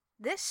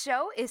This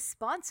show is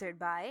sponsored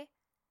by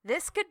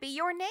This Could Be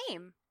Your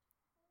Name,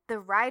 the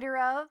writer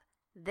of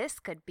This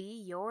Could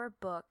Be Your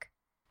Book.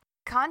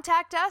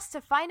 Contact us to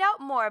find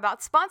out more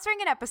about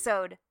sponsoring an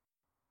episode.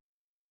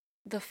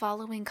 The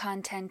following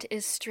content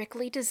is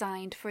strictly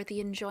designed for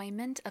the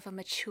enjoyment of a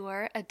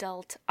mature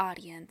adult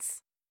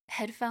audience.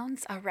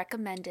 Headphones are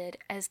recommended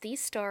as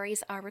these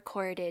stories are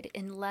recorded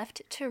in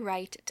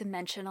left-to-right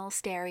dimensional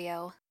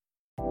stereo.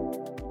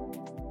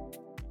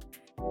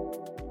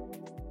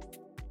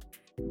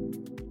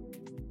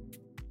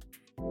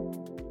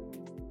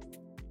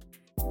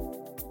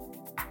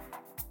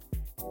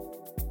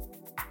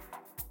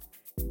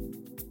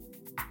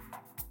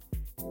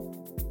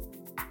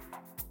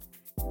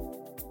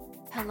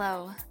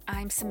 Hello,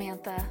 I'm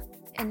Samantha,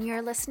 and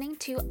you're listening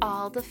to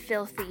All the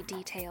Filthy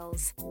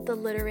Details, the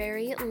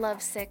literary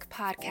lovesick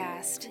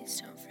podcast.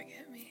 Please don't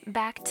forget me.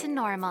 Back to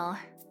normal.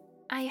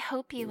 I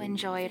hope you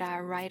enjoyed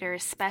our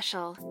writer's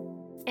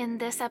special. In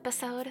this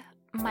episode,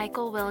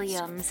 Michael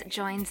Williams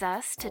joins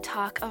us to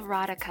talk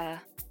erotica,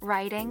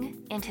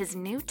 writing, and his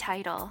new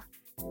title.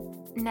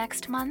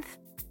 Next month,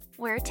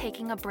 we're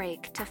taking a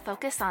break to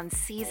focus on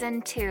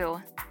Season 2.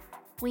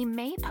 We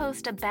may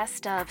post a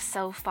best of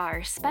so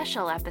far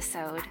special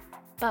episode,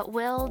 but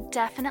we'll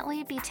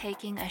definitely be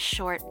taking a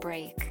short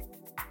break.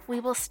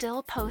 We will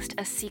still post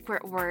a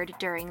secret word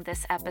during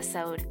this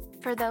episode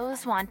for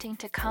those wanting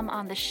to come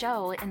on the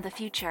show in the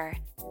future.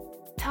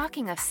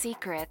 Talking of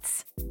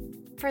secrets,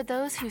 for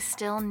those who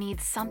still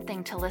need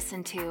something to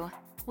listen to,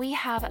 we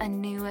have a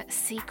new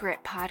secret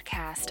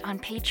podcast on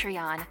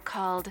Patreon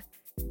called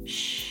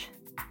Shh,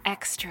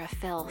 Extra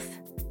Filth.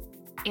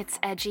 It's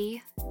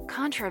edgy,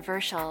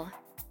 controversial,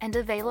 and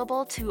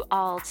available to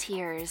all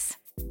tiers.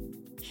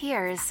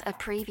 Here's a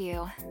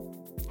preview.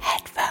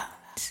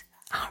 Headphones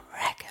are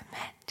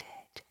recommended.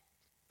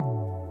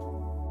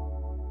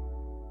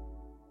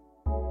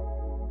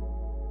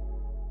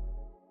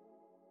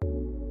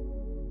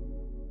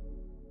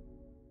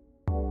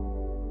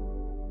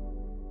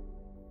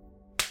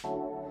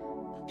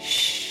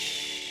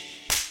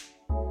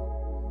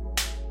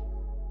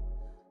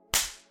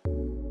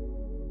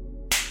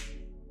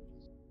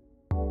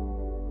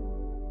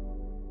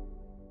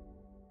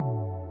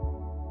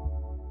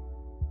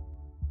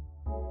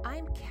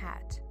 I'm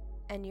Kat,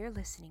 and you're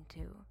listening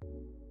to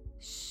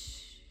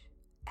Shh,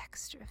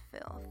 Extra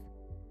Filth,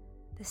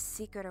 the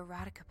Secret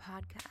Erotica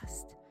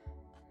podcast.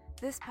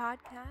 This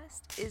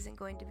podcast isn't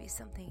going to be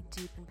something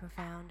deep and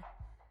profound.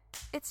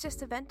 It's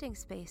just a venting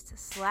space to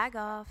slag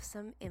off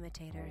some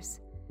imitators,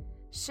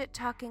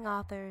 shit-talking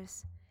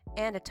authors,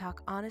 and to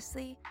talk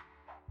honestly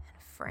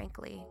and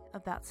frankly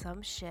about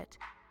some shit.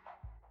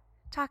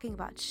 Talking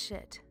about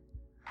shit.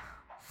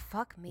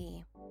 Fuck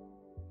me.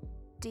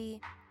 D,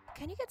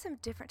 can you get some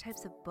different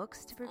types of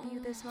books to review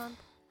this month?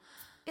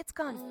 It's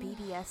gone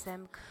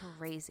BDSM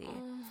crazy.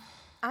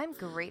 I'm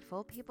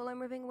grateful people are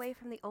moving away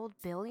from the old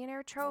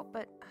billionaire trope,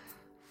 but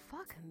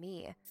fuck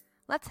me.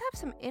 Let's have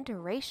some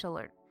interracial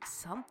or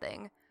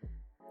something.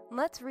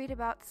 Let's read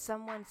about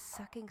someone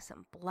sucking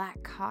some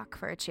black cock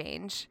for a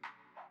change.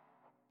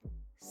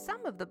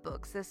 Some of the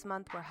books this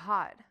month were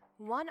hot.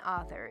 One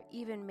author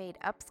even made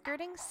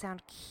upskirting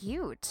sound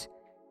cute.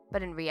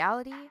 But in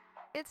reality,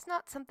 it's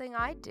not something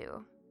I'd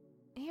do.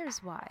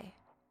 Here's why.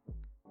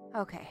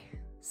 Okay,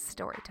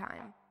 story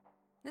time.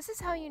 This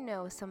is how you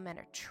know some men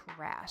are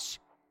trash.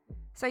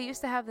 So I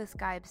used to have this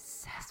guy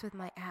obsessed with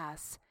my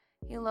ass.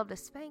 He loved to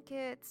spank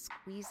it,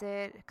 squeeze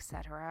it,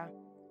 etc.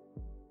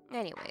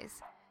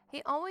 Anyways,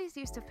 he always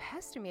used to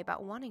pester me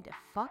about wanting to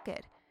fuck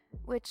it,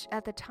 which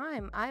at the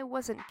time I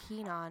wasn't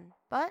keen on,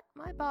 but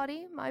my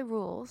body, my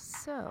rules,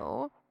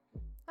 so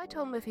I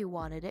told him if he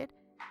wanted it,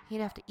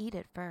 he'd have to eat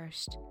it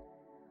first.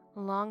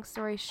 Long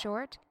story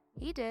short,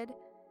 he did,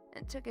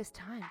 and took his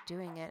time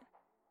doing it,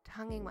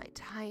 tonguing my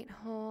tight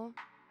hole.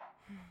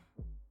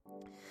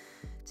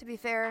 To be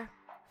fair,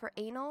 for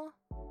anal,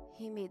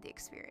 he made the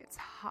experience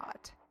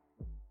hot.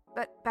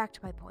 But back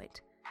to my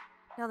point.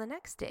 Now the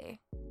next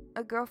day,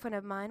 a girlfriend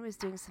of mine was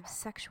doing some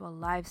sexual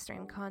live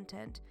stream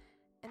content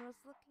and was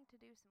looking to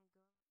do some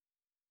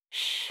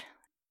Shh,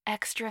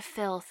 Extra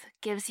Filth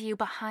gives you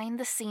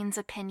behind-the-scenes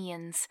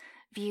opinions,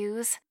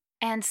 views,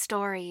 and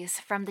stories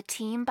from the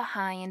team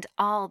behind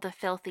all the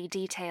filthy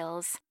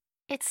details.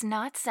 It's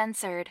not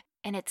censored,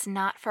 and it's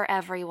not for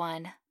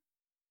everyone.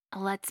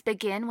 Let's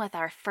begin with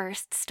our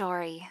first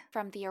story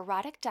from the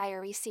Erotic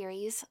Diary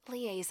series,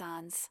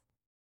 Liaisons.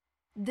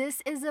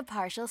 This is a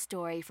partial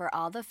story for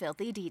all the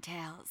filthy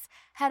details.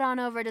 Head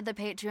on over to the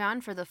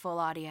Patreon for the full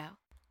audio.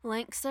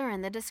 Links are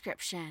in the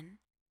description.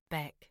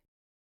 Beck,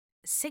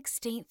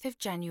 16th of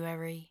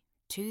January,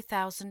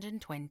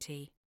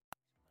 2020.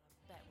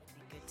 Bet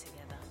we'd be good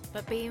together,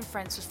 but being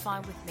friends was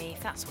fine with me if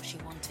that's what she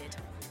wanted.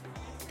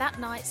 That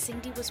night,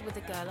 Cindy was with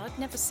a girl I'd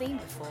never seen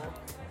before.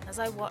 As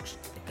I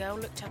watched, the girl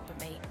looked up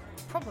at me,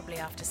 probably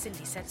after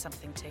Cindy said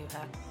something to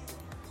her.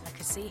 I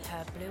could see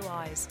her blue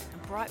eyes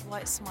and bright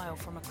white smile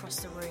from across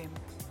the room.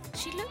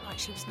 She looked like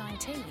she was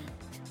 19.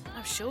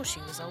 I'm sure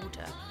she was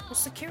older, or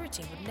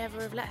security would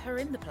never have let her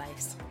in the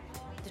place.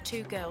 The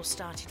two girls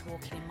started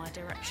walking in my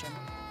direction.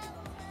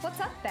 What's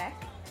up, Beck?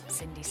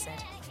 Cindy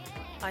said.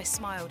 I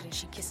smiled and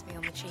she kissed me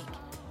on the cheek.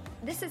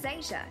 This is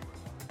Asia,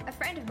 a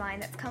friend of mine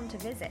that's come to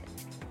visit.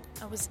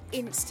 I was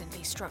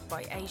instantly struck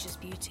by Asia's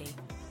beauty.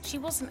 She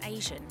wasn't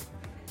Asian,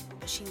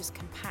 but she was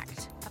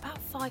compact, about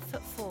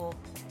 5'4".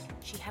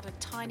 She had a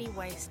tiny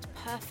waist,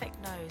 perfect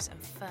nose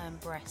and firm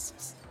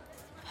breasts.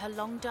 Her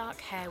long dark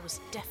hair was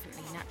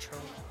definitely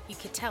natural. You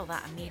could tell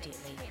that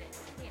immediately.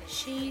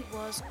 She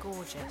was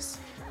gorgeous.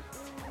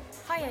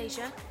 "Hi,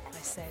 Asia,"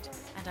 I said,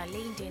 and I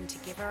leaned in to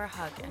give her a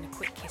hug and a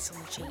quick kiss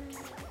on the cheek.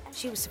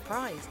 She was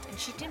surprised and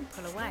she didn't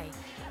pull away.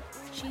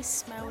 She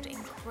smelled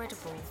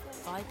incredible,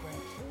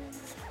 vibrant.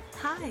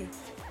 "Hi,"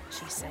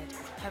 she said,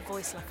 her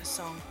voice like a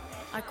song.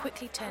 I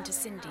quickly turned to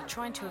Cindy,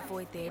 trying to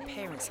avoid the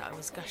appearance that I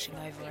was gushing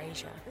over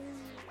Asia.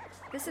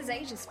 This is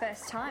Asia's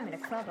first time in a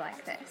club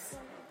like this.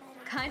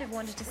 Kind of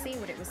wanted to see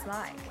what it was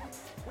like.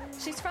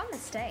 She's from the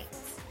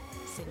States.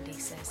 Cindy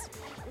says.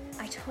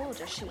 I told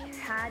her she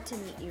had to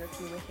meet you if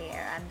you were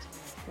here, and,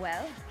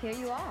 well, here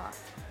you are.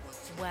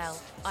 Well,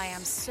 I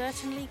am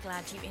certainly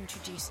glad you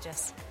introduced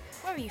us.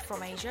 Where are you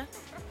from, Asia?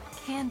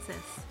 "Kansas."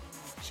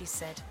 She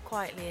said,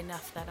 quietly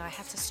enough that I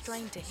had to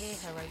strain to hear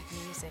her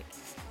own music.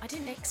 I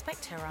didn't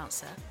expect her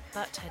answer,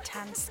 but her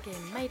tan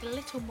skin made a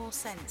little more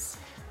sense.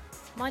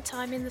 My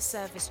time in the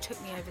service took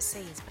me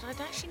overseas, but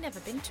I'd actually never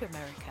been to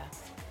America.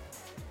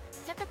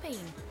 Never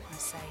been, I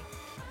say.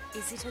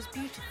 Is it as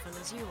beautiful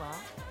as you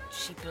are?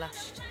 She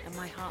blushed, and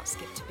my heart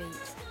skipped a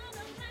beat.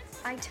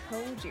 I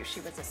told you she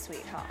was a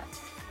sweetheart.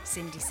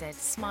 Cindy said,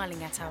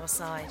 smiling at our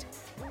side.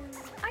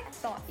 I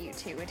thought you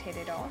two would hit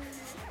it off.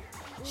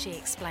 She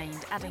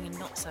explained, adding a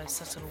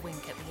not-so-subtle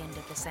wink at the end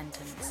of the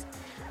sentence.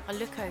 I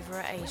look over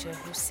at Asia,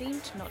 who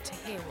seemed not to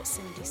hear what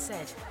Cindy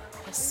said.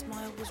 Her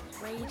smile was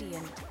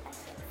radiant.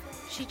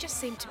 She just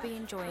seemed to be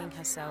enjoying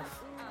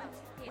herself.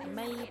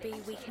 "Maybe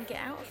we can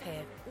get out of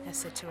here," I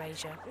said to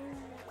Asia.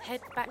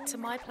 "Head back to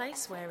my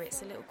place where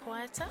it's a little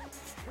quieter?"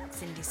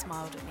 Cindy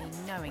smiled at me,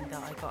 knowing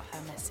that I got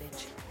her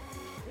message.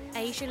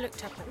 Asia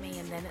looked up at me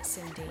and then at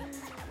Cindy.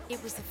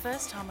 It was the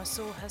first time I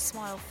saw her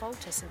smile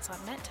falter since I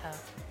met her.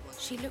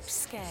 She looked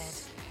scared.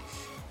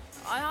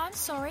 I'm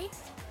sorry,"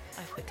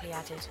 I quickly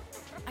added.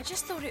 "I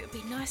just thought it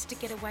would be nice to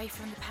get away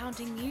from the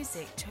pounding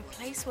music to a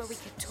place where we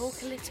could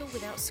talk a little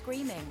without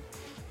screaming."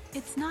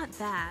 "It's not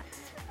that,"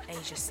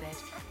 Asia said.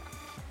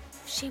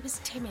 She was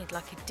timid,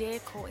 like a deer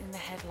caught in the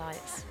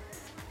headlights.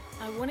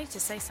 I wanted to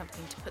say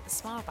something to put the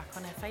smile back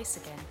on her face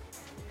again.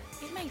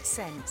 It made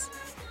sense.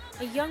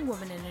 A young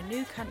woman in a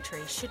new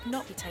country should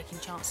not be taking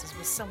chances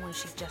with someone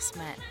she'd just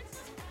met.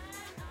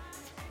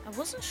 I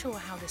wasn't sure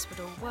how this would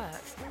all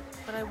work,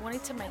 but I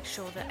wanted to make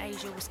sure that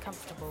Asia was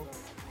comfortable.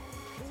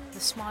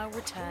 The smile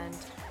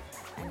returned,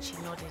 and she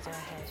nodded her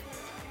head.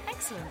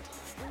 "Excellent,"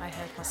 I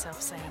heard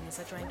myself saying as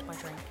I drained my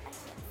drink.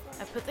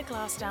 I put the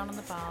glass down on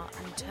the bar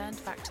and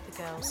turned back to the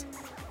girls.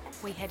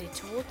 We headed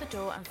toward the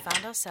door and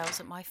found ourselves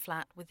at my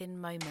flat within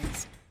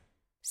moments.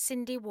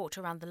 Cindy walked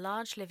around the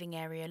large living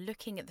area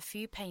looking at the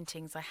few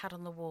paintings I had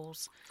on the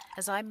walls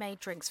as I made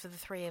drinks for the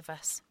three of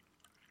us.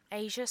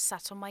 Asia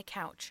sat on my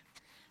couch,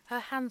 her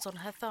hands on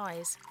her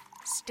thighs,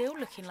 still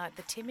looking like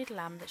the timid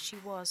lamb that she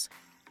was.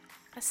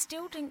 I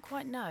still didn't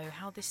quite know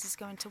how this is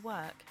going to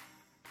work.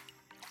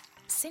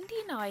 Cindy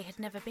and I had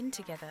never been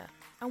together,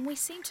 and we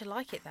seemed to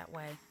like it that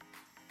way.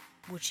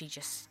 Would she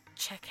just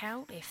check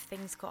out if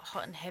things got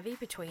hot and heavy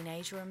between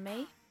Asia and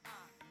me?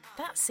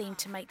 That seemed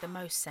to make the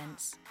most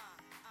sense.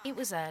 It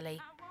was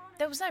early.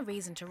 There was no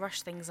reason to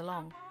rush things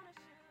along.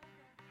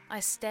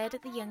 I stared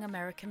at the young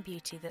American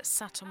beauty that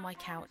sat on my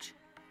couch.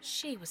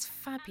 She was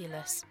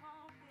fabulous.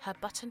 Her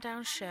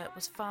button-down shirt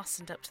was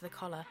fastened up to the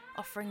collar,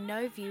 offering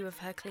no view of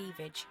her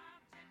cleavage.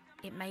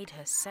 It made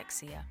her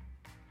sexier.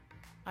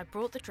 I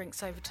brought the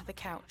drinks over to the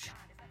couch,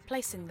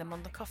 placing them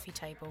on the coffee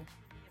table.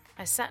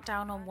 I sat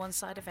down on one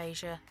side of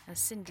Asia and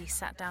Cindy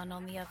sat down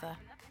on the other.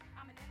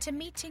 "To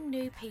meeting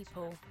new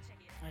people,"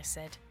 I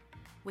said.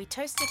 We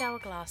toasted our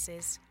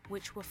glasses,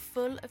 which were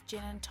full of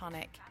gin and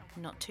tonic,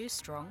 not too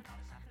strong,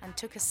 and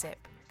took a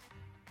sip.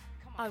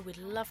 I would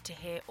love to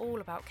hear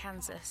all about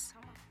Kansas.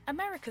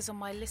 America's on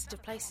my list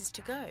of places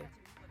to go,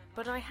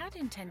 but I had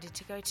intended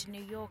to go to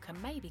New York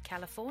and maybe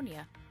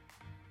California.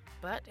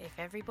 But if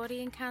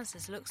everybody in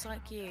Kansas looks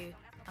like you,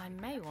 I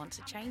may want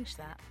to change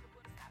that.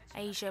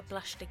 Asia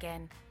blushed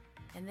again,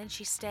 and then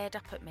she stared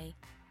up at me.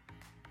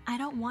 "I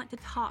don't want to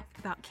talk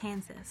about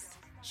Kansas,"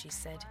 she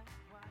said.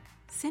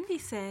 "Cindy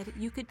said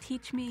you could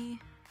teach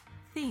me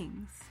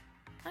things."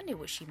 I knew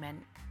what she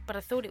meant, but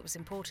I thought it was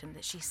important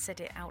that she said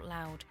it out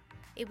loud.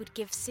 It would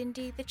give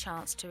Cindy the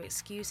chance to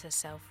excuse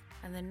herself,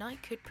 and the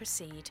night could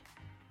proceed.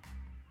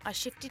 I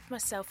shifted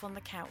myself on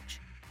the couch.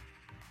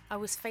 I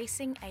was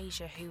facing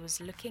Asia, who was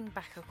looking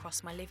back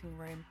across my living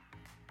room.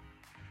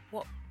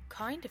 "What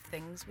kind of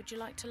things would you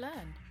like to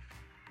learn?"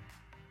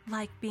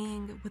 "Like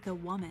being with a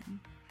woman,"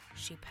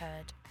 she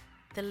purred,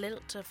 the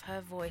lilt of her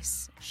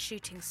voice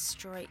shooting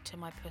straight to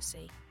my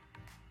pussy.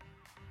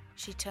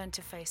 She turned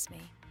to face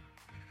me.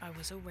 I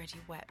was already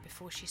wet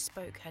before she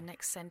spoke her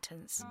next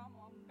sentence.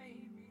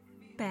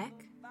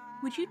 Beck,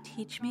 would you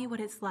teach me what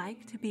it's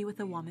like to be with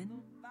a woman?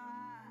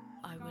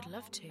 I would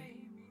love to,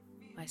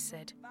 I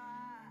said.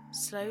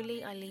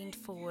 Slowly I leaned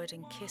forward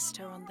and kissed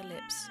her on the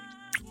lips.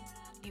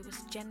 It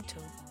was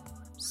gentle,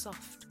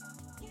 soft.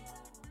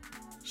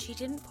 She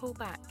didn't pull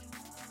back,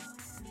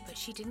 but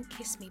she didn't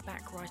kiss me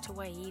back right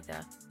away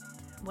either.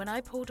 When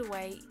I pulled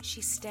away,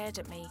 she stared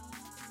at me.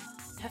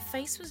 Her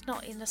face was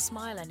not in a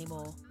smile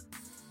anymore.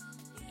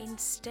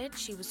 Instead,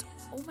 she was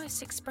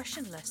almost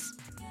expressionless.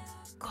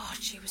 God,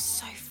 she was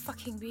so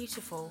fucking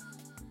beautiful.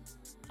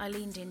 I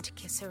leaned in to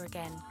kiss her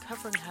again,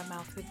 covering her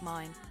mouth with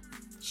mine.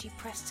 She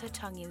pressed her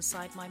tongue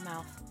inside my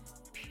mouth.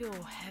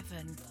 Pure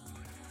heaven.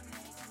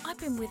 I've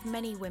been with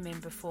many women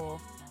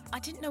before. I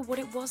didn't know what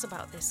it was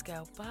about this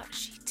girl, but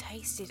she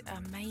tasted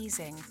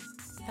amazing.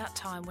 That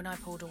time when I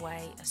pulled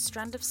away, a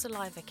strand of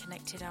saliva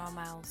connected our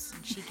mouths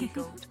and she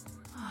giggled.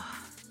 Oh,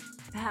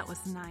 that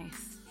was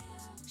nice,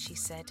 she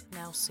said,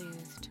 now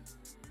soothed.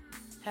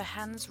 Her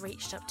hands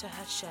reached up to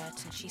her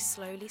shirt and she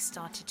slowly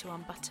started to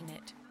unbutton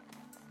it.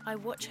 I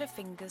watched her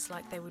fingers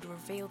like they would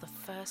reveal the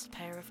first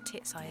pair of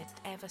tits I had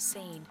ever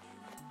seen.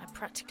 I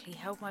practically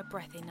held my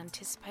breath in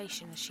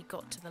anticipation as she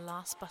got to the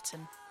last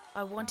button.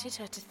 I wanted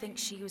her to think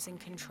she was in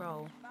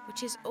control,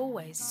 which is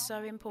always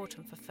so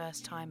important for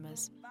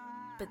first-timers.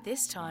 But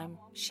this time,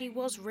 she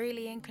was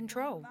really in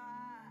control.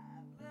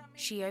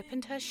 She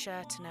opened her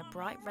shirt and her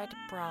bright red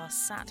bra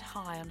sat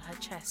high on her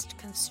chest,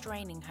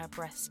 constraining her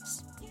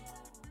breasts.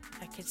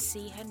 I could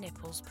see her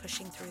nipples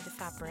pushing through the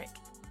fabric.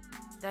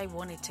 They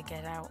wanted to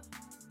get out.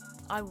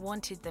 I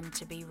wanted them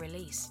to be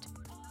released.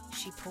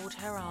 She pulled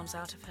her arms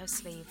out of her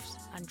sleeves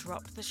and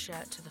dropped the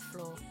shirt to the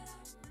floor.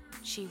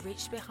 She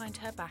reached behind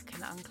her back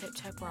and unclipped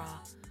her bra,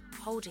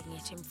 holding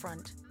it in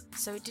front,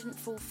 so it didn't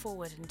fall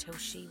forward until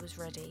she was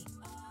ready.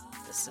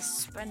 The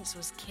suspense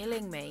was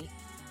killing me.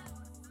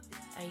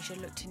 Asia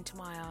looked into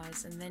my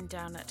eyes and then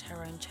down at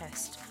her own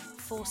chest,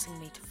 forcing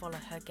me to follow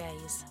her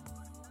gaze.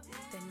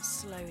 Then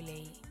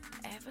slowly,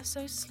 ever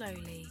so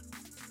slowly,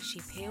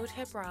 she peeled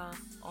her bra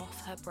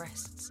off her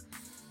breasts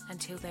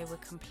until they were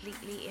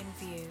completely in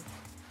view.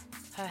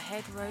 Her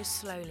head rose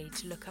slowly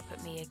to look up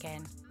at me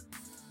again.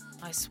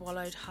 I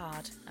swallowed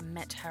hard and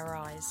met her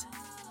eyes.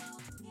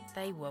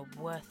 They were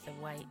worth the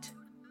wait.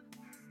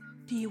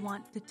 Do you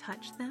want to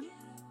touch them?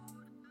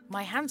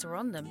 My hands were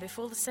on them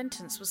before the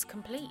sentence was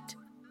complete.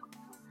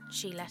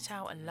 She let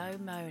out a low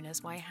moan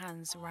as my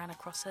hands ran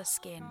across her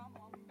skin.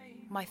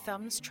 My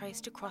thumbs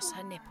traced across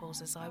her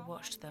nipples as I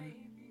watched them.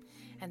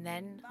 And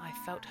then I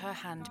felt her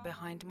hand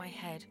behind my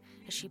head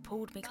as she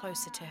pulled me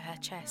closer to her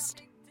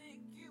chest.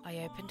 I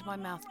opened my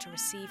mouth to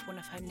receive one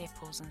of her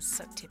nipples and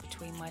sucked it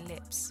between my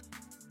lips.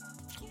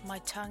 My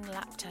tongue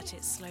lapped at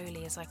it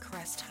slowly as I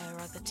caressed her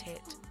other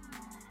tit.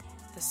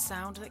 The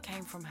sound that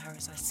came from her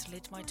as I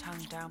slid my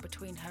tongue down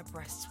between her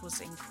breasts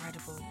was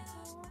incredible.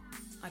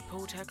 I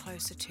pulled her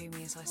closer to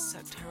me as I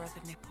sucked her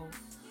other nipple.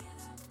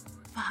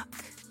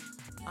 Fuck,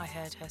 I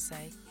heard her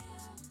say.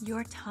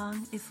 Your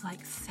tongue is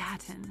like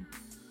satin.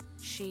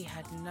 She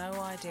had no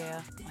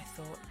idea, I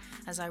thought,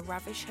 as I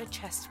ravished her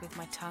chest with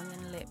my tongue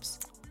and lips.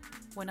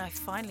 When I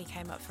finally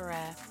came up for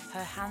air,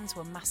 her hands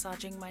were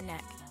massaging my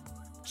neck.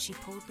 She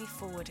pulled me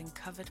forward and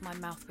covered my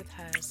mouth with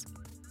hers.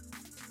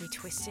 We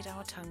twisted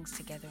our tongues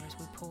together as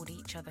we pulled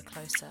each other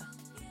closer.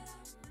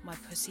 My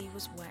pussy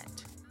was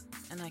wet,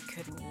 and I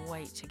couldn't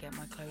wait to get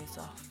my clothes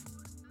off.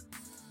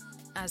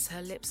 As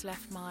her lips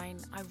left mine,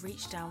 I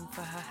reached down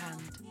for her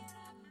hand.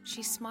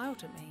 She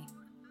smiled at me,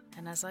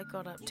 and as I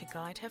got up to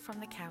guide her from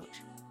the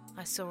couch,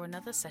 I saw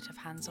another set of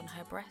hands on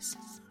her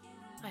breasts.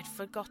 I'd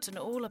forgotten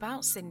all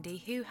about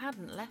Cindy, who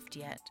hadn't left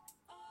yet.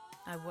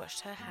 I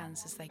watched her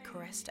hands as they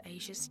caressed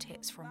Asia's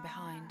tits from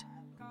behind.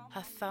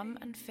 Her thumb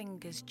and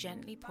fingers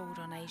gently pulled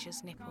on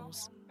Asia's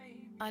nipples.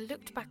 I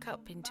looked back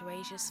up into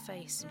Asia's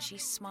face and she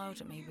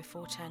smiled at me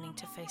before turning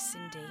to face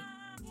Cindy.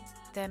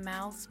 Their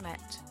mouths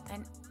met,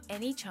 and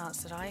any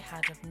chance that I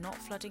had of not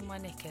flooding my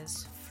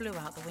knickers flew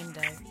out the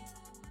window.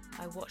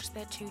 I watched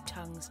their two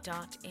tongues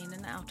dart in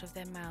and out of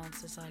their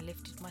mouths as I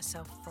lifted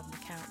myself from the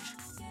couch.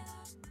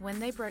 When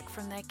they broke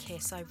from their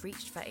kiss, I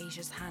reached for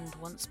Asia's hand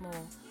once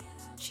more.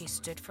 She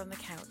stood from the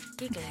couch,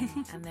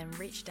 giggling, and then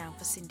reached down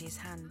for Cindy's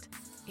hand.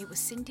 It was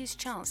Cindy's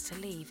chance to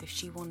leave if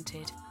she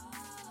wanted.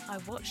 I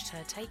watched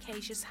her take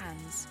Asia's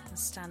hands and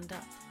stand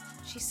up.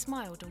 She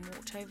smiled and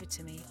walked over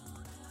to me.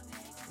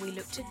 We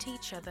looked at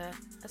each other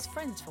as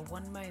friends for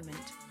one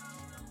moment.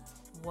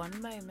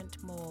 One moment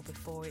more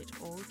before it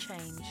all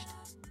changed.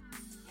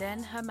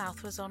 Then her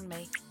mouth was on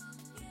me.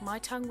 My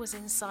tongue was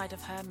inside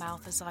of her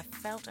mouth as I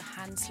felt a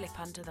hand slip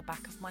under the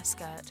back of my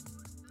skirt.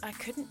 I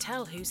couldn't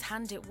tell whose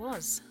hand it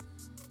was,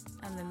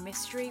 and the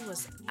mystery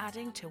was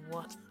adding to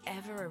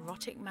whatever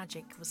erotic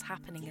magic was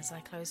happening as I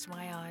closed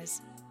my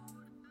eyes.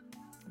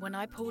 When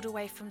I pulled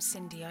away from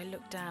Cindy, I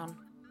looked down.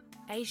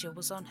 Asia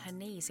was on her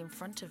knees in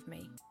front of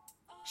me.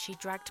 She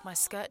dragged my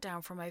skirt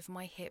down from over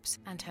my hips,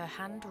 and her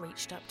hand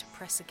reached up to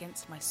press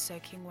against my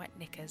soaking wet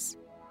knickers.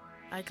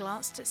 I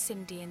glanced at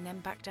Cindy and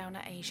then back down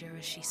at Asia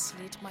as she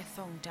slid my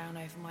thong down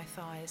over my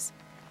thighs.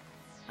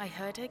 I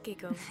heard her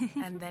giggle,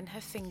 and then her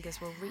fingers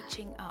were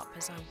reaching up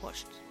as I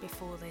watched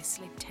before they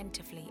slid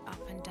tentatively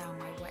up and down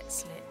my wet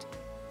slit.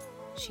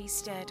 She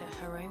stared at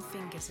her own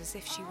fingers as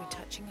if she were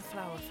touching a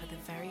flower for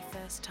the very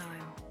first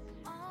time.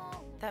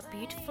 That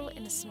beautiful,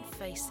 innocent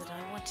face that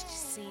I wanted to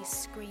see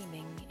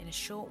screaming in a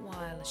short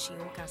while as she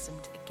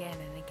orgasmed again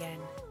and again.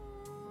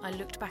 I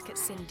looked back at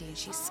Cindy and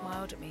she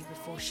smiled at me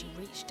before she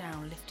reached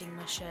down, lifting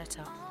my shirt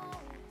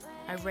up.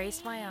 I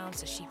raised my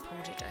arms as she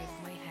pulled it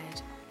over my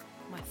head.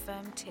 My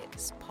firm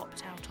tits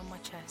popped out on my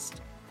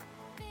chest.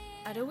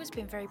 I'd always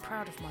been very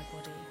proud of my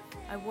body.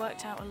 I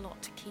worked out a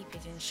lot to keep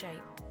it in shape,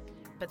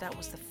 but that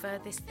was the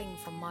furthest thing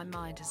from my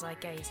mind as I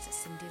gazed at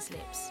Cindy's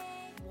lips,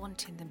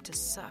 wanting them to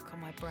suck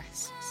on my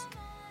breasts.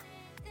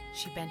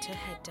 She bent her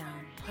head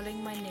down,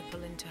 pulling my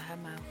nipple into her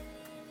mouth.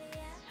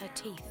 Her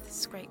teeth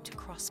scraped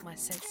across my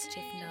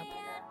sensitive nub.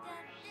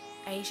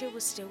 Asia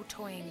was still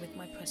toying with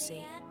my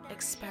pussy,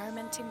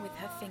 experimenting with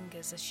her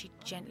fingers as she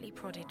gently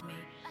prodded me.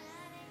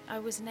 I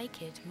was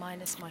naked,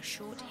 minus my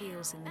short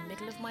heels, in the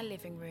middle of my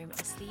living room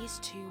as these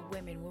two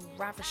women were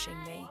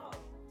ravishing me.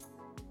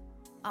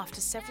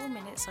 After several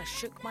minutes, I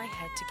shook my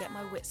head to get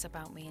my wits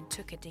about me and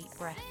took a deep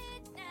breath.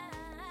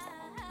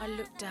 I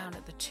looked down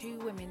at the two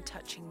women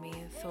touching me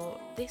and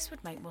thought this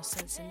would make more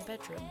sense in the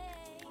bedroom.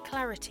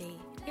 Clarity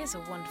is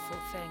a wonderful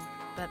thing,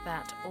 but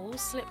that all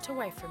slipped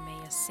away from me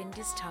as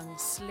Cindy's tongue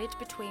slid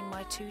between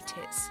my two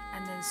tits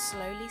and then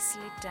slowly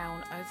slid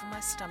down over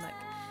my stomach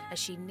as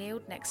she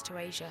kneeled next to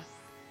Asia.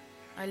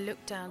 I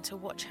looked down to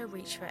watch her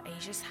reach for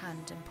Asia's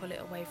hand and pull it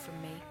away from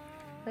me.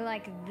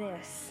 Like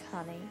this,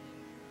 honey,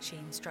 she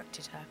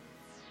instructed her.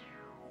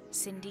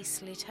 Cindy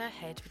slid her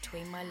head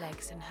between my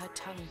legs and her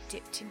tongue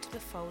dipped into the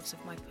folds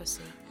of my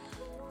pussy.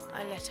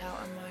 I let out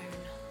a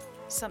moan,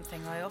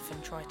 something I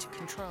often try to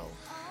control.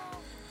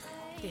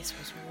 This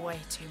was way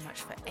too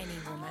much for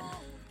any woman.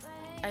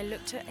 I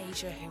looked at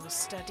Asia, who was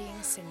studying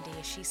Cindy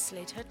as she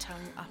slid her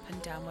tongue up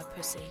and down my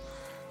pussy.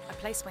 I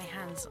placed my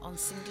hands on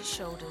Cindy's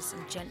shoulders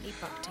and gently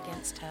bucked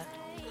against her.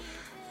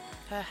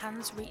 Her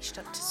hands reached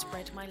up to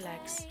spread my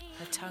legs.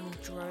 Her tongue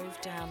drove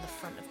down the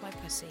front of my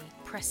pussy,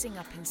 pressing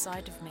up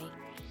inside of me.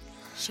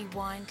 She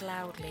whined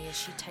loudly as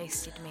she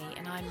tasted me,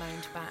 and I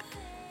moaned back.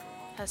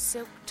 Her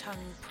silk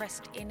tongue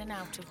pressed in and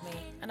out of me,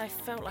 and I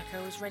felt like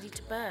I was ready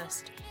to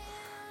burst.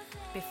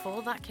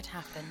 Before that could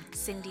happen,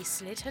 Cindy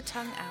slid her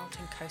tongue out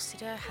and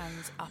coasted her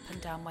hands up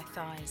and down my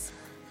thighs.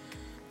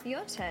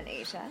 Your turn,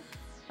 Asia.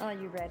 Are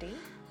you ready?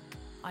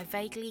 I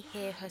vaguely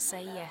hear her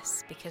say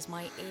yes, because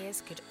my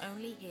ears could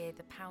only hear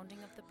the pounding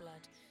of the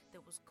blood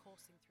that was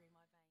coursing through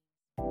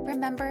my veins.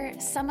 Remember,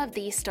 some of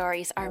these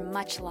stories are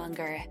much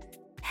longer.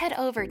 Head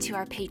over to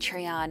our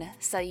Patreon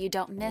so you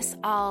don't miss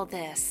all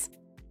this.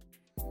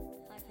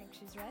 I think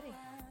she's ready.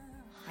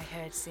 I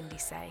heard Cindy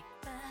say.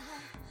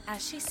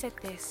 As she said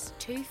this,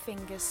 two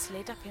fingers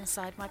slid up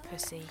inside my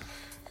pussy,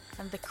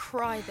 and the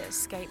cry that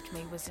escaped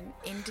me was an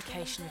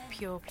indication of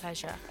pure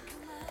pleasure.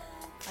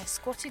 I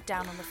squatted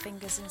down on the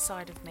fingers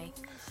inside of me,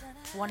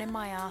 one in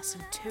my ass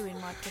and two in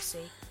my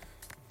pussy.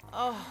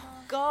 Oh,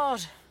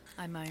 God,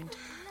 I moaned.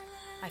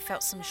 I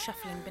felt some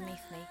shuffling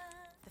beneath me.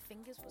 The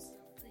fingers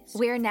were...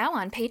 We're now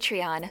on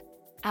Patreon.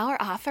 Our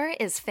offer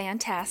is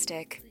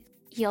fantastic.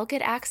 You'll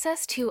get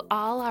access to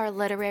all our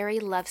literary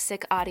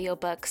lovesick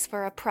audiobooks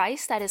for a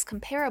price that is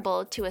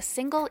comparable to a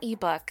single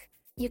ebook.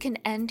 You can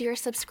end your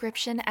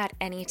subscription at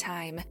any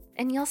time,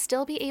 and you'll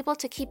still be able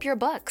to keep your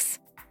books.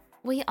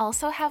 We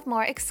also have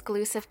more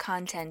exclusive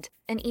content,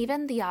 and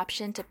even the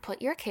option to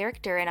put your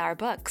character in our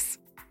books.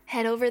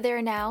 Head over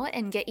there now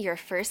and get your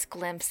first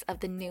glimpse of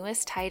the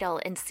newest title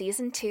in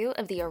Season 2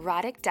 of the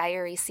Erotic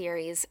Diary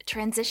series,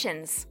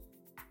 Transitions.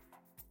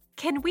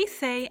 Can we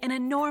say an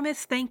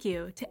enormous thank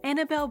you to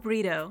Annabelle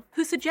Brito,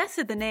 who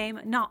suggested the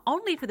name not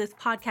only for this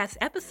podcast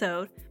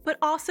episode, but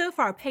also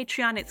for our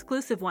Patreon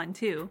exclusive one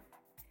too.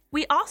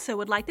 We also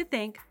would like to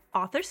thank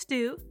Author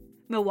Stu,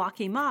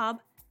 Milwaukee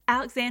Mob,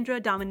 Alexandra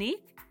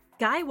Dominique,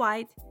 Guy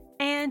White,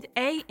 and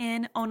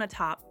A.N.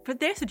 Onatop for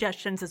their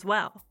suggestions as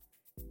well.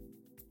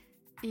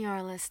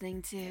 You're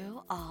listening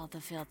to All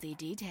the Filthy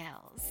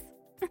Details.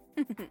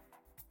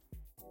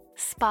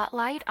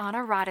 Spotlight on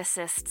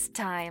Eroticists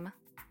time.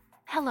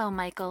 Hello,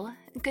 Michael.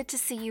 Good to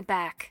see you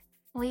back.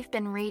 We've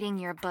been reading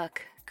your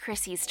book,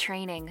 Chrissy's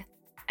Training,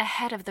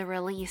 ahead of the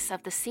release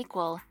of the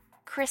sequel,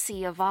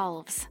 Chrissy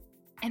Evolves,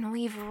 and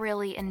we've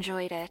really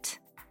enjoyed it.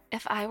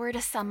 If I were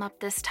to sum up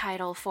this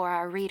title for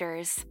our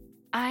readers,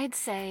 I'd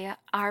say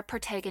our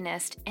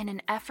protagonist, in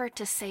an effort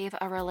to save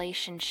a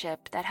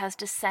relationship that has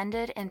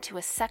descended into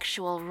a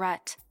sexual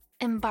rut,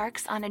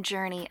 embarks on a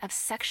journey of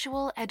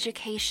sexual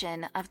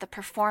education of the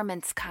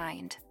performance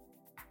kind.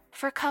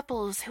 For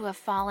couples who have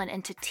fallen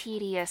into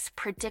tedious,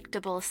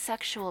 predictable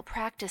sexual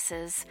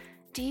practices,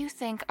 do you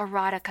think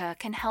erotica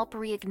can help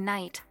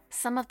reignite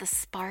some of the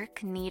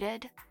spark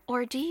needed?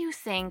 Or do you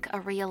think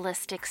a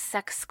realistic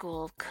sex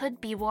school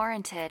could be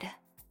warranted?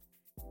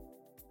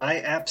 I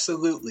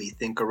absolutely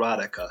think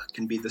erotica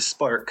can be the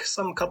spark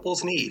some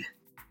couples need.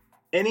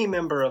 Any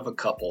member of a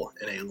couple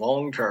in a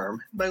long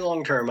term, by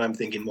long term I'm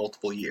thinking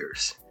multiple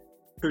years,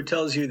 who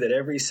tells you that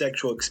every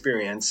sexual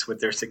experience with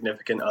their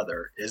significant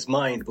other is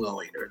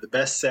mind-blowing or the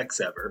best sex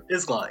ever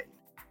is lying.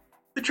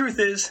 The truth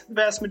is, the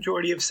vast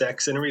majority of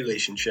sex in a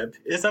relationship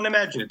is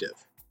unimaginative.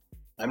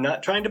 I'm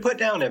not trying to put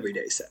down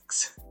everyday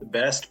sex. The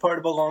best part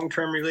of a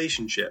long-term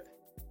relationship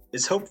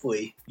is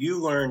hopefully you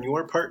learn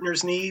your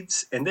partner's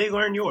needs and they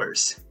learn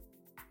yours.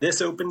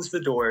 This opens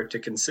the door to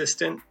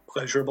consistent,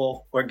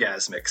 pleasurable,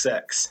 orgasmic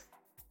sex.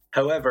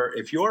 However,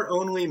 if your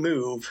only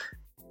move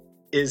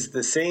is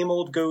the same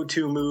old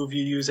go-to move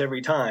you use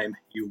every time,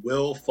 you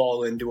will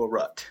fall into a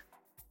rut.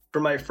 For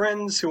my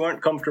friends who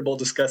aren't comfortable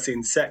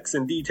discussing sex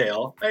in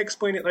detail, I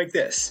explain it like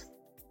this.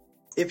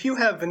 If you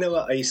have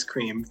vanilla ice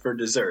cream for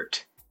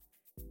dessert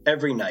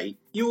every night,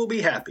 you will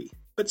be happy.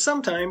 But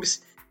sometimes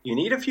you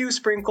need a few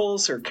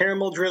sprinkles or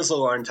caramel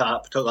drizzle on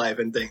top to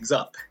liven things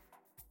up.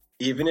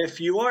 Even if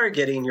you are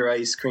getting your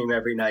ice cream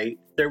every night,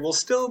 there will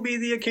still be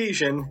the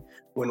occasion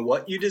when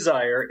what you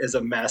desire is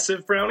a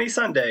massive brownie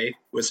sundae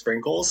with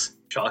sprinkles,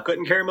 chocolate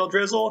and caramel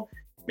drizzle,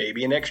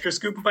 maybe an extra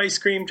scoop of ice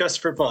cream just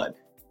for fun.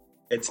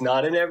 It's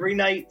not an every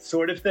night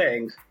sort of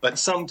thing, but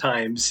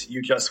sometimes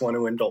you just want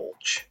to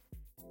indulge.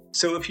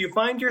 So if you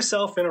find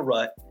yourself in a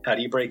rut, how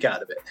do you break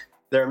out of it?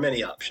 There are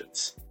many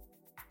options.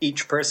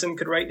 Each person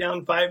could write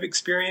down 5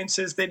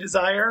 experiences they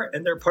desire,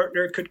 and their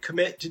partner could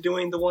commit to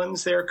doing the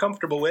ones they are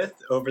comfortable with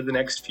over the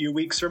next few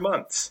weeks or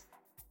months.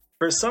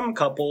 For some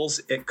couples,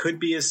 it could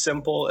be as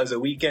simple as a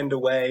weekend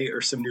away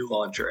or some new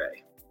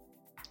lingerie.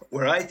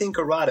 Where I think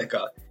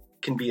erotica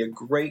can be a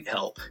great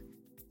help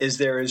is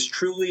there is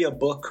truly a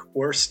book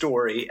or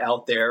story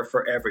out there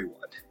for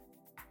everyone.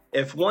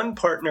 If one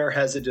partner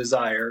has a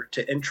desire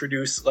to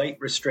introduce light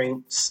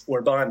restraints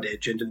or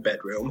bondage into the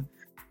bedroom,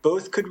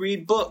 both could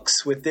read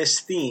books with this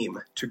theme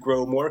to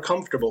grow more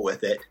comfortable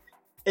with it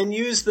and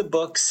use the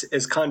books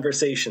as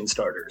conversation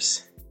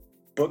starters.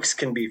 Books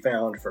can be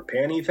found for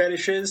panty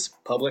fetishes,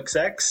 public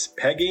sex,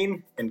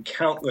 pegging, and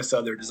countless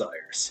other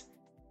desires.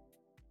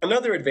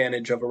 Another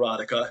advantage of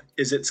erotica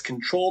is its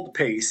controlled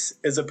pace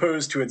as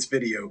opposed to its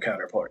video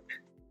counterpart.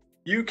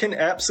 You can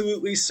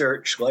absolutely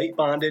search light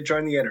bondage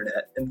on the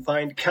internet and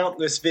find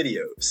countless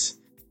videos,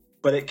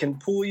 but it can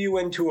pull you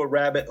into a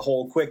rabbit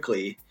hole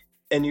quickly,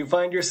 and you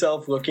find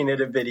yourself looking at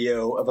a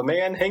video of a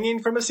man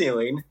hanging from a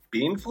ceiling,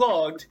 being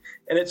flogged,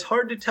 and it's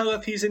hard to tell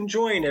if he's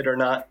enjoying it or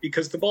not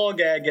because the ball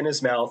gag in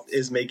his mouth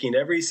is making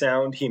every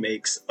sound he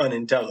makes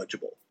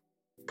unintelligible.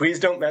 Please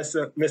don't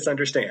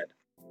misunderstand.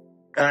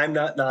 I'm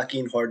not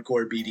knocking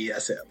hardcore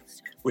BDSM,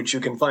 which you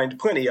can find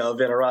plenty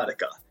of in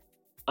erotica.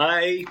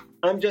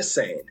 I'm just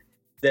saying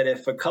that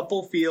if a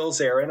couple feels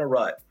they're in a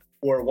rut,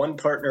 or one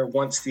partner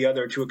wants the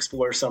other to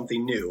explore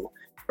something new,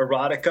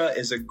 erotica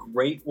is a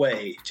great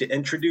way to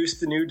introduce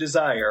the new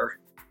desire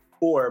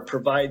or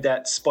provide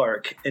that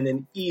spark in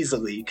an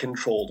easily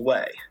controlled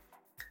way.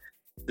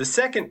 The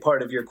second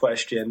part of your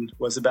question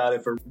was about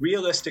if a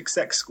realistic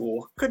sex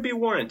school could be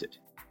warranted.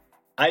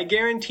 I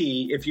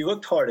guarantee if you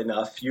looked hard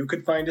enough, you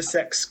could find a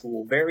sex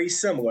school very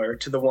similar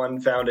to the one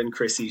found in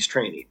Chrissy's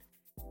training.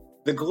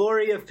 The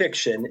glory of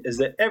fiction is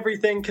that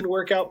everything can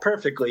work out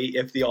perfectly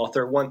if the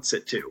author wants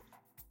it to.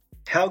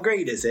 How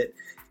great is it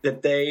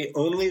that they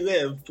only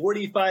live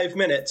 45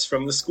 minutes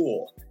from the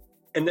school,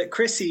 and that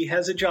Chrissy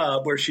has a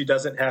job where she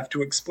doesn't have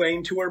to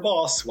explain to her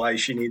boss why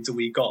she needs a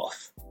week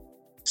off.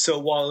 So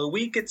while a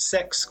week at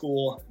sex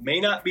school may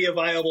not be a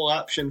viable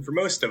option for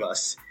most of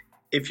us,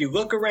 if you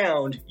look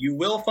around, you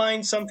will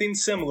find something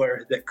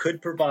similar that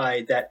could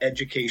provide that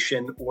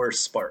education or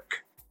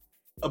spark.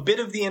 A bit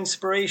of the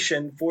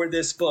inspiration for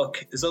this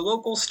book is a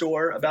local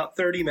store about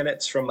 30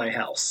 minutes from my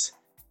house.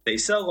 They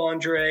sell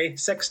lingerie,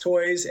 sex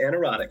toys, and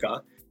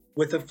erotica,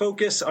 with a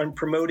focus on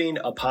promoting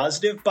a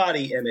positive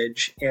body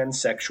image and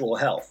sexual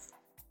health.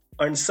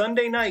 On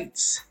Sunday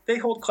nights, they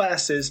hold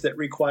classes that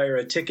require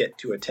a ticket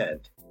to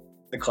attend.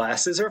 The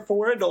classes are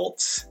for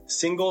adults,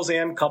 singles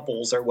and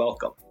couples are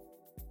welcome.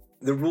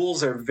 The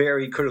rules are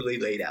very clearly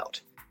laid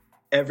out.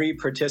 Every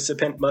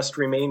participant must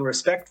remain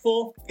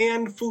respectful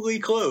and fully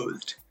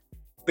clothed.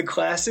 The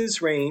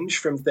classes range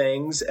from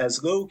things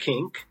as low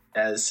kink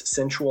as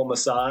sensual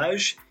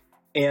massage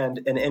and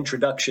an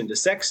introduction to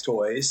sex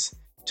toys,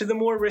 to the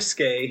more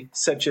risque,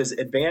 such as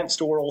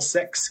advanced oral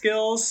sex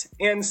skills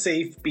and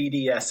safe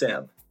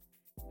BDSM.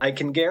 I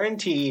can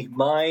guarantee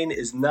mine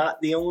is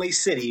not the only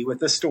city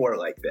with a store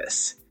like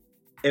this.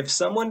 If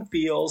someone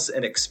feels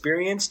an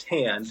experienced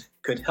hand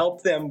could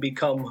help them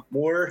become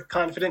more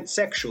confident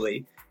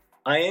sexually,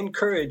 I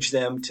encourage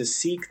them to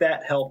seek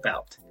that help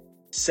out.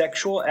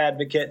 Sexual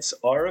advocates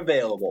are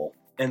available,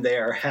 and they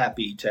are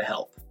happy to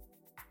help.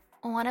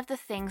 One of the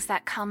things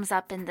that comes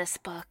up in this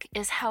book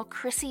is how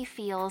Chrissy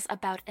feels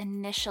about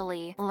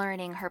initially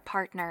learning her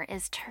partner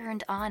is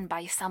turned on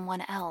by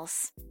someone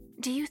else.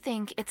 Do you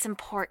think it's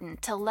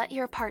important to let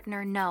your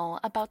partner know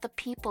about the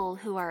people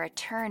who are a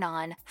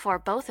turn-on for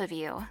both of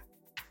you?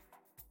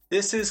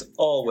 This is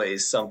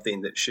always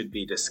something that should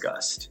be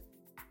discussed.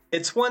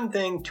 It's one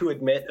thing to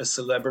admit a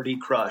celebrity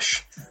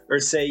crush, or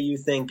say you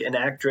think an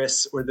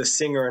actress or the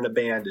singer in a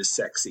band is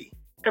sexy.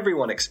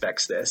 Everyone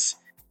expects this.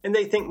 and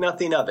they think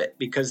nothing of it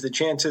because the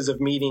chances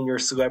of meeting your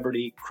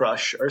celebrity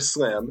crush are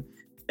slim,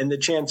 and the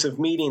chance of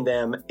meeting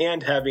them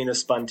and having a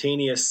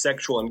spontaneous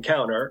sexual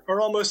encounter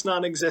are almost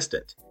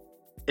non-existent.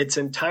 It's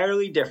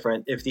entirely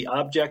different if the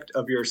object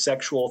of your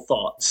sexual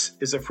thoughts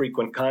is a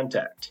frequent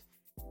contact.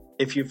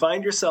 If you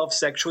find yourself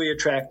sexually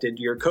attracted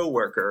to your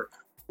coworker,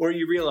 or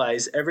you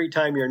realize every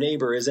time your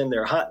neighbor is in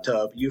their hot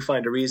tub, you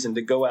find a reason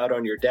to go out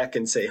on your deck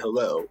and say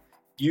hello,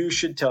 you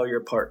should tell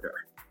your partner.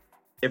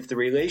 If the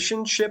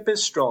relationship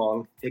is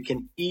strong, it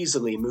can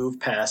easily move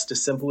past a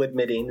simple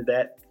admitting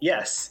that,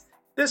 yes,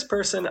 this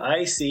person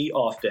I see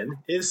often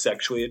is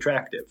sexually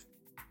attractive.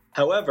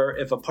 However,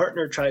 if a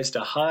partner tries to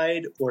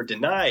hide or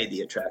deny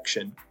the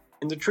attraction,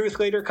 and the truth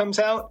later comes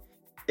out,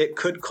 it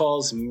could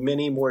cause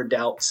many more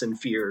doubts and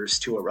fears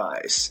to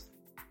arise.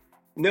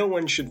 No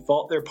one should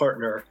fault their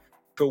partner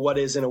for what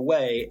is in a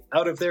way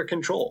out of their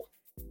control.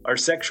 Our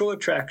sexual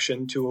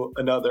attraction to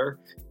another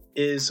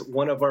is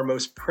one of our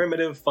most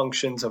primitive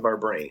functions of our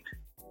brain.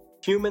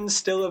 Humans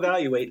still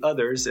evaluate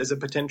others as a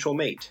potential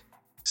mate.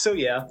 So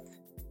yeah,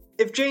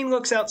 if Jane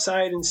looks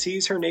outside and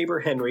sees her neighbor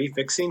Henry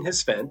fixing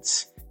his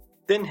fence,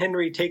 then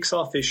Henry takes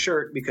off his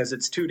shirt because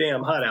it's too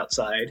damn hot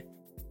outside,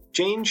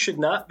 Jane should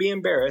not be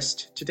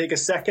embarrassed to take a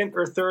second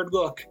or third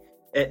look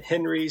at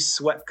Henry's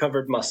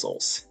sweat-covered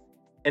muscles.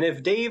 And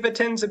if Dave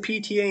attends a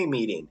PTA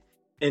meeting,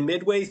 and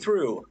midway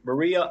through,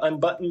 Maria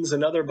unbuttons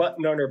another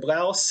button on her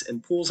blouse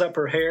and pulls up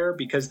her hair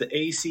because the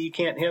AC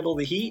can't handle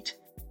the heat,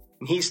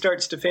 and he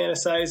starts to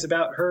fantasize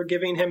about her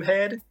giving him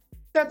head,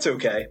 that's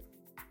okay.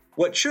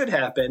 What should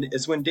happen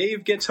is when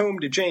Dave gets home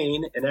to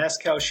Jane and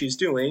asks how she's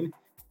doing,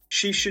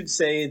 she should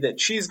say that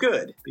she's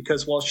good,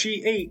 because while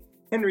she ate,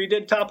 Henry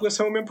did topless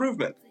home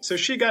improvement, so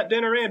she got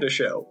dinner and a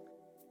show.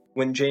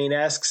 When Jane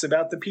asks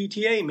about the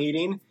PTA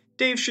meeting,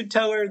 Dave should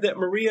tell her that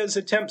Maria's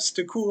attempts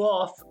to cool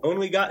off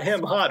only got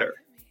him hotter.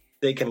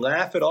 They can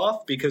laugh it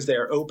off because they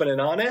are open and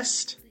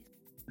honest,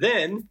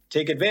 then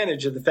take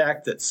advantage of the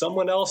fact that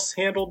someone else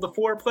handled the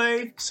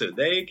foreplay so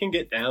they can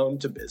get down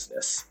to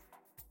business.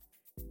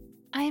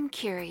 I am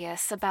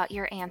curious about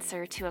your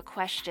answer to a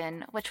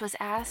question which was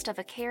asked of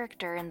a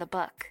character in the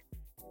book.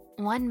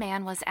 One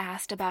man was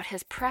asked about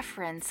his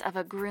preference of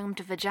a groomed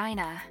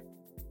vagina.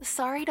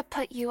 Sorry to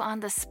put you on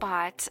the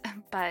spot,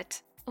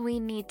 but we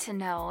need to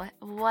know,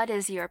 what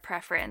is your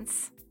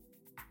preference?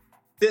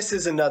 This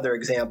is another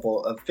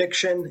example of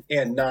fiction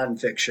and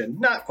nonfiction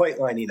not quite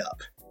lining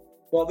up.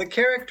 While the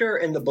character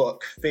in the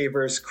book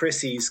favors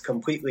Chrissy's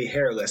completely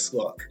hairless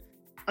look,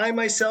 I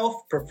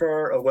myself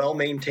prefer a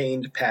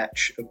well-maintained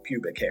patch of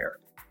pubic hair.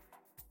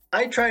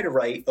 I try to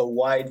write a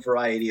wide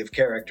variety of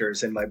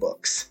characters in my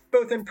books,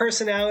 both in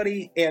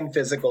personality and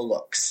physical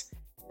looks.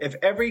 If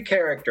every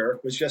character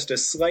was just a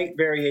slight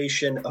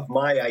variation of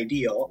my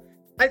ideal,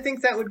 I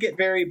think that would get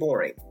very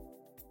boring.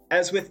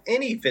 As with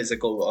any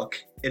physical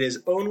look, it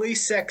is only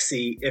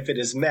sexy if it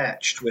is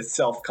matched with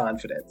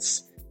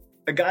self-confidence.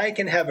 A guy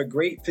can have a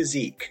great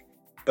physique,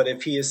 but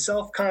if he is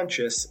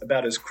self-conscious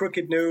about his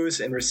crooked nose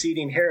and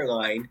receding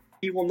hairline,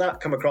 he will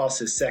not come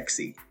across as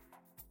sexy.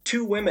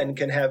 Two women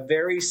can have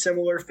very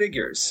similar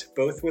figures,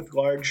 both with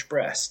large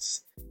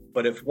breasts.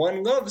 But if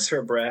one loves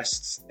her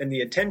breasts and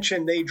the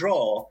attention they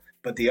draw,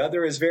 but the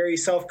other is very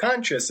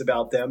self-conscious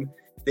about them,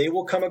 they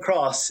will come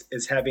across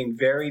as having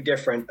very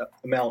different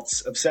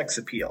amounts of sex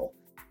appeal.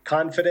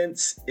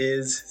 Confidence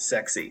is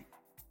sexy.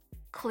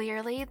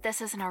 Clearly,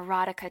 this is an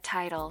erotica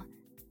title,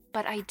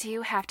 but I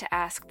do have to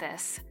ask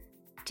this.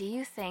 Do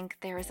you think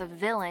there is a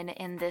villain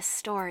in this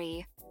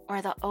story,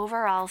 or the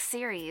overall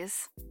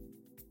series?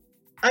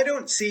 I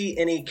don't see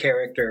any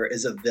character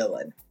as a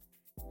villain.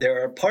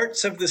 There are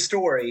parts of the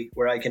story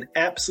where I can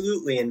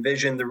absolutely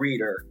envision the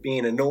reader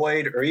being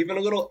annoyed or even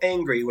a little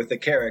angry with the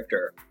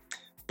character,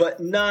 but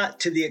not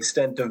to the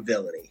extent of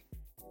villainy.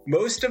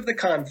 Most of the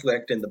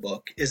conflict in the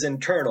book is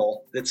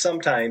internal that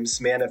sometimes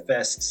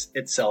manifests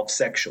itself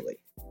sexually.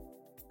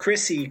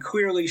 Chrissy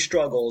clearly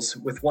struggles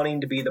with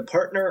wanting to be the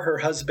partner her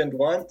husband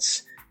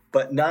wants,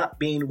 but not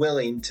being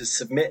willing to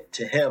submit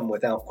to him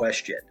without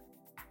question.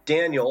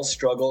 Daniel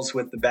struggles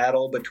with the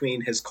battle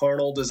between his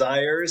carnal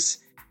desires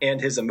and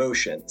his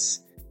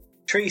emotions.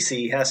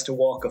 Tracy has to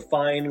walk a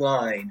fine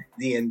line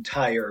the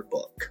entire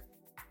book.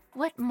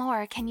 What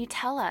more can you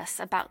tell us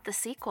about the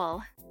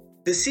sequel?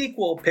 The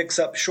sequel picks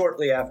up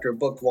shortly after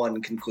Book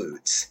 1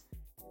 concludes.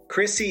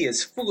 Chrissy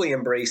is fully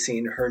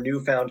embracing her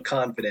newfound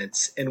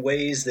confidence in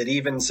ways that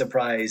even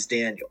surprise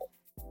Daniel.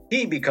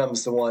 He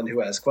becomes the one who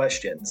has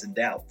questions and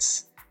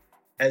doubts.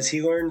 As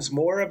he learns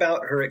more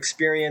about her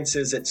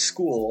experiences at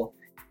school,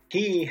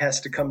 he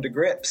has to come to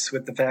grips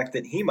with the fact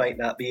that he might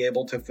not be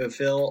able to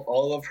fulfill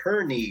all of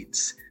her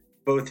needs,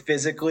 both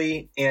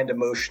physically and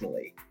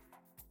emotionally.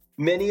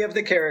 Many of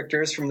the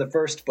characters from the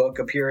first book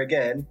appear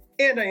again,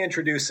 and I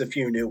introduce a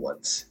few new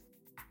ones.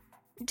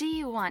 Do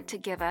you want to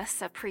give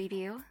us a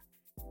preview?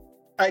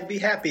 I'd be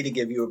happy to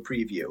give you a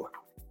preview.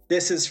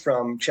 This is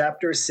from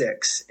Chapter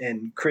 6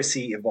 in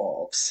Chrissy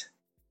Evolves.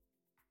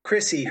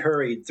 Chrissy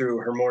hurried through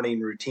her morning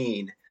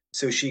routine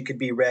so she could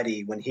be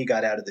ready when he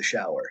got out of the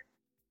shower.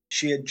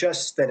 She had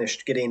just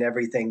finished getting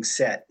everything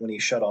set when he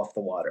shut off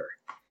the water.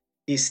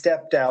 He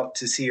stepped out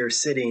to see her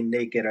sitting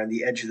naked on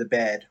the edge of the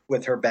bed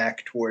with her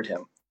back toward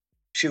him.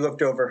 She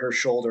looked over her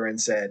shoulder and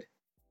said,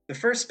 The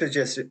first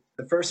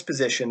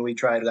position we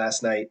tried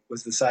last night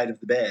was the side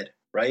of the bed,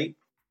 right?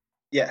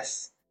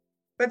 Yes.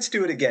 Let's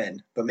do it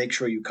again, but make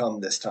sure you come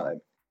this time.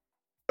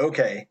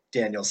 Okay,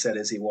 Daniel said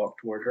as he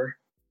walked toward her.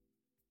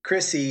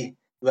 Chrissy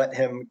let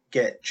him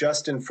get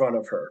just in front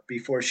of her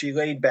before she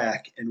laid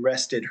back and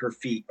rested her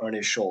feet on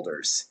his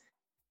shoulders.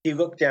 He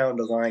looked down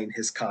to line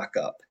his cock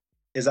up.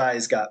 His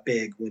eyes got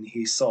big when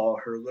he saw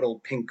her little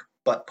pink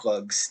butt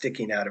plug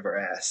sticking out of her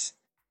ass.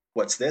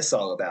 What's this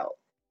all about?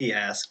 He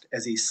asked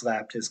as he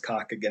slapped his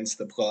cock against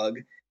the plug,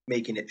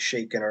 making it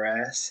shake in her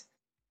ass.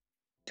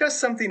 Just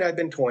something I've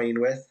been toying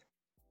with.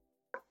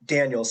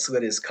 Daniel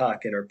slid his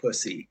cock in her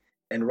pussy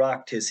and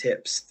rocked his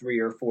hips 3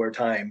 or 4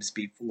 times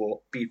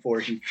before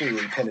he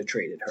fully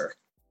penetrated her.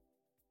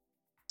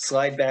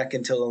 Slide back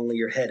until only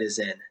your head is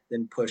in,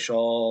 then push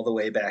all the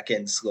way back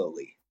in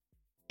slowly.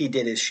 He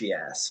did as she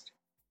asked.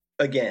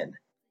 Again,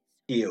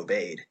 he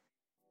obeyed.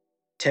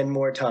 10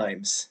 more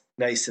times,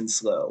 nice and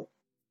slow.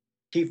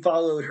 He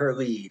followed her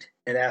lead,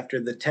 and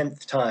after the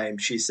 10th time,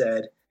 she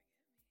said,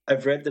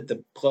 I've read that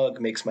the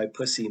plug makes my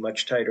pussy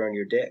much tighter on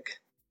your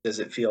dick. Does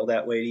it feel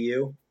that way to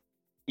you?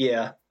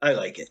 Yeah, I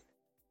like it.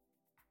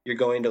 You're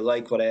going to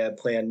like what I have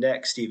planned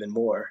next even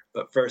more,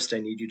 but first I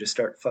need you to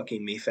start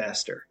fucking me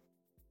faster.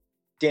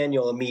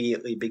 Daniel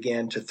immediately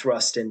began to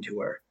thrust into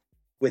her.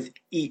 With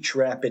each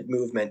rapid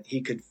movement,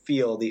 he could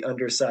feel the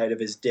underside of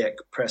his dick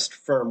pressed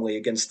firmly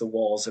against the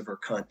walls of her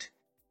cunt.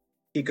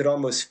 He could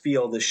almost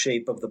feel the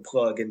shape of the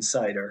plug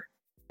inside her,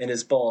 and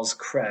his balls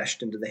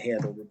crashed into the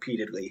handle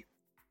repeatedly.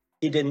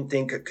 He didn't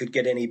think it could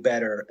get any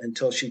better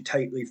until she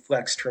tightly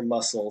flexed her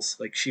muscles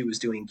like she was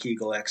doing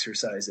Kegel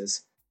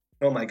exercises.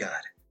 Oh my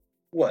God.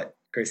 What?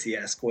 Chrissy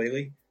asked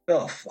coyly.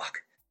 Oh, fuck.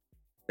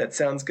 That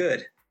sounds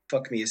good.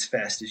 Fuck me as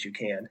fast as you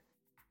can.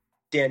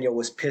 Daniel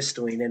was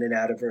pistoling in and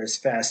out of her as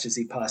fast as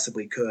he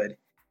possibly could.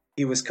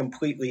 He was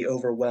completely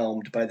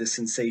overwhelmed by the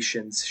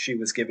sensations she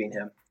was giving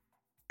him.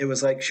 It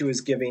was like she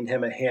was giving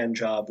him a hand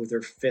job with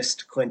her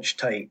fist clenched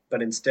tight,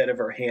 but instead of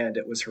her hand,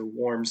 it was her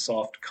warm,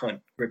 soft cunt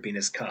gripping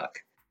his cock.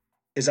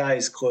 His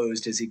eyes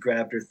closed as he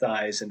grabbed her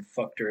thighs and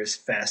fucked her as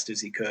fast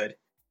as he could.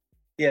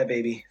 Yeah,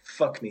 baby,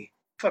 fuck me.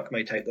 Fuck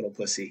my tight little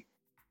pussy.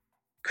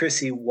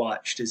 Chrissy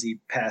watched as he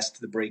passed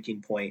the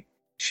breaking point.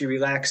 She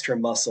relaxed her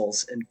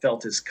muscles and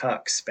felt his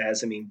cock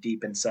spasming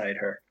deep inside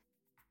her.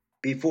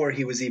 Before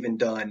he was even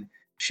done,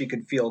 she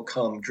could feel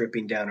cum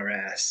dripping down her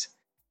ass.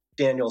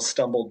 Daniel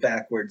stumbled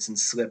backwards and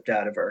slipped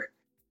out of her.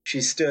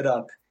 She stood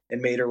up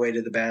and made her way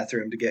to the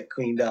bathroom to get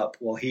cleaned up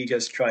while he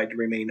just tried to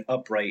remain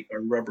upright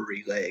on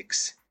rubbery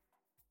legs.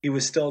 He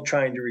was still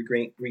trying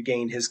to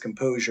regain his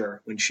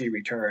composure when she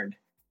returned.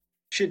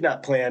 She had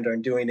not planned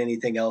on doing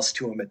anything else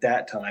to him at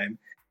that time,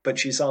 but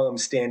she saw him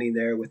standing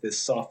there with his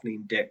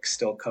softening dick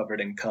still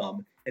covered in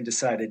cum and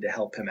decided to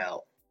help him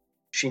out.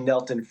 She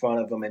knelt in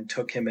front of him and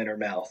took him in her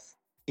mouth.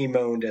 He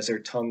moaned as her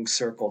tongue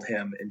circled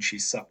him and she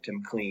sucked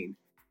him clean.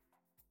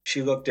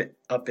 She looked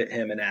up at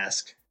him and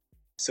asked,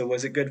 So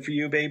was it good for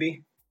you,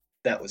 baby?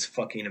 That was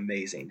fucking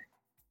amazing.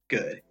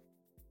 Good.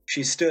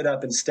 She stood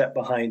up and stepped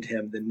behind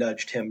him, then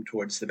nudged him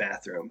towards the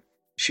bathroom.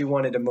 She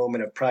wanted a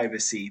moment of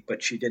privacy,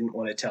 but she didn't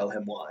want to tell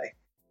him why.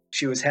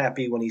 She was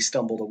happy when he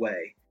stumbled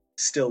away,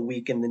 still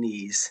weak in the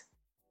knees.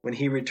 When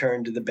he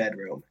returned to the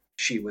bedroom,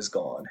 she was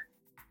gone.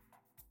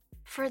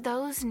 For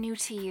those new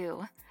to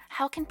you,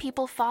 how can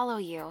people follow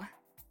you?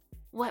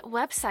 What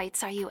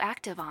websites are you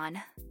active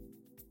on?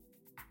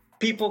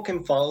 People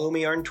can follow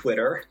me on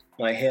Twitter.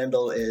 My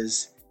handle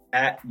is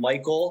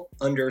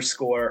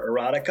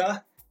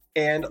 @Michael_erotica,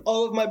 and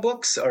all of my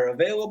books are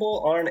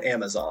available on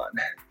Amazon.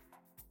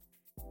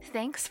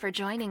 Thanks for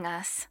joining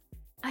us.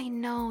 I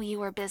know you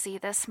were busy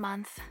this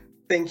month.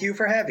 Thank you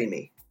for having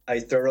me. I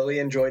thoroughly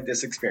enjoyed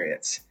this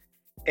experience.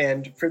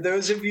 And for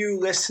those of you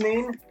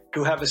listening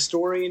who have a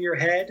story in your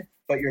head,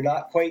 but you're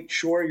not quite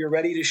sure you're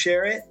ready to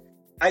share it,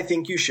 I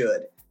think you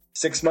should.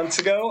 6 months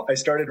ago, I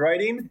started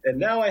writing, and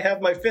now I have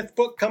my 5th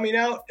book coming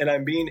out, and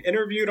I'm being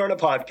interviewed on a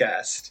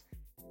podcast.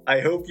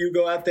 I hope you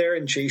go out there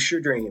and chase your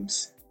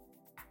dreams.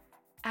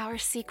 Our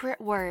secret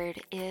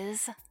word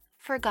is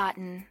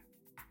forgotten.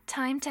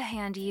 Time to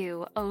hand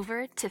you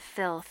over to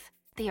Filth,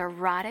 the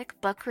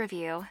erotic book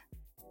review.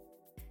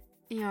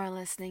 You're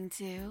listening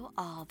to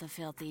All the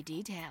Filthy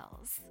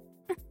Details.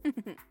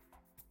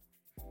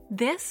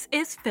 This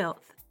is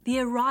Filth, the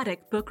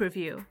erotic book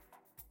review.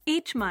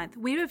 Each month,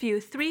 we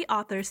review 3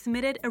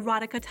 author-submitted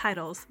erotica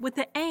titles with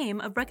the aim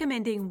of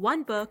recommending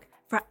one book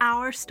for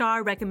our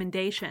star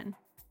recommendation.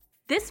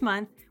 This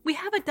month, we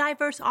have a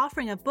diverse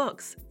offering of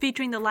books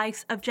featuring the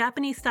likes of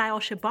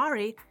Japanese-style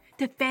shibari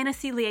to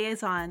fantasy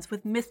liaisons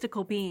with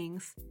mystical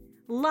beings.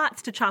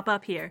 Lots to chop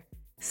up here.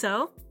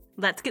 So,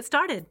 let's get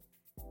started.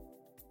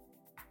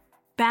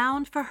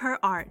 Bound for Her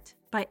Art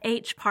by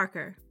H.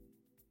 Parker.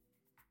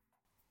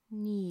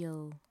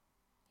 Kneel,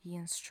 he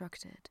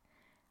instructed,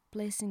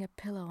 placing a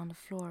pillow on the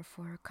floor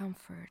for her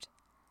comfort.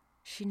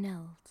 She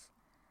knelt.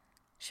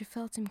 She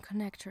felt him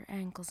connect her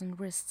ankles and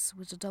wrists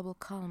with the double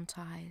column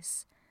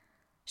ties.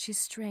 She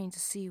strained to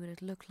see what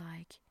it looked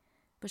like,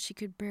 but she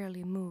could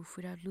barely move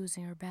without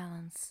losing her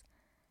balance.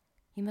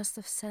 He must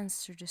have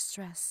sensed her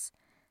distress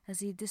as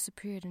he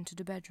disappeared into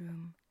the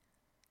bedroom.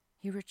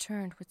 He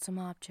returned with some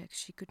objects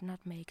she could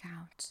not make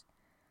out.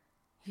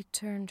 He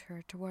turned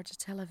her toward the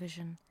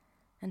television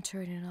and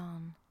turned it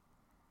on.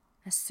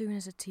 As soon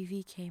as the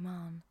TV came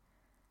on,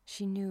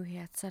 she knew he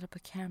had set up a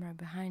camera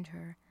behind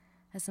her,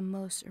 as a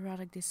most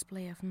erotic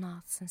display of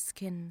knots and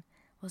skin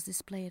was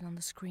displayed on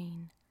the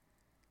screen.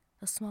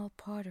 A small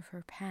part of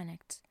her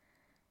panicked.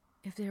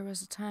 If there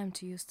was a time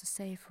to use the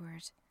safe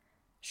word,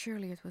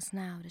 surely it was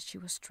now that she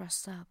was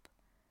trussed up.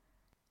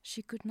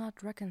 She could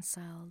not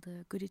reconcile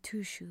the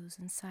goody-two-shoes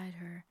inside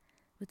her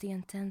with the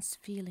intense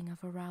feeling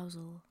of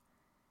arousal.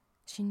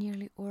 She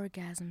nearly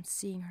orgasmed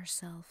seeing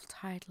herself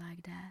tied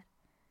like that.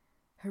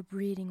 Her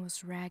breathing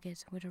was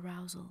ragged with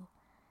arousal,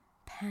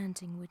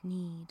 panting with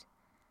need,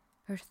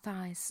 her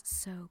thighs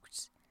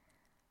soaked.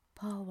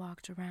 Paul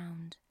walked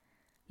around,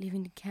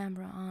 leaving the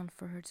camera on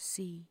for her to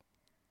see.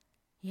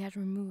 He had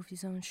removed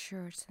his own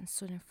shirt and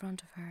stood in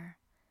front of her.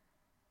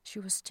 She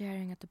was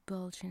staring at the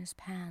bulge in his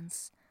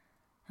pants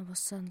and was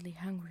suddenly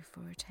hungry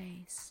for a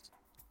taste.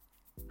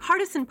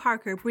 Hardison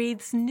Parker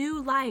breathes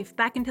new life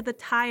back into the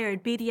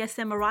tired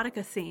BDSM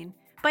erotica scene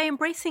by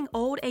embracing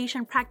old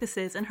Asian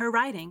practices in her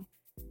writing.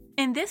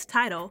 In this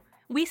title,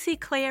 we see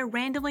Claire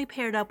randomly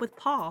paired up with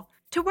Paul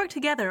to work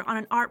together on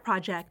an art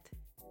project.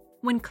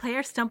 When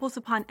Claire stumbles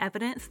upon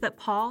evidence that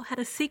Paul had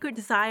a secret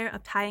desire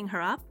of tying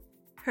her up,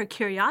 her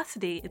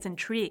curiosity is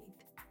intrigued.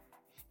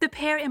 The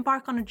pair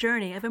embark on a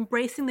journey of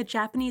embracing the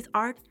Japanese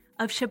art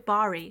of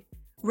shibari,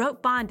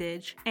 rope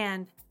bondage,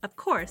 and, of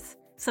course,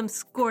 some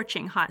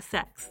scorching hot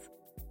sex.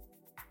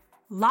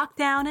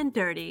 Lockdown and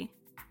Dirty.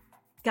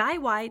 Guy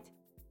White.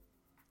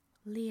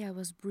 Leah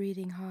was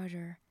breathing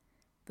harder,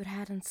 but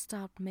hadn't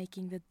stopped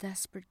making the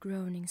desperate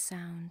groaning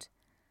sound.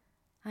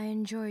 I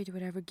enjoyed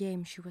whatever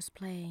game she was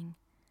playing,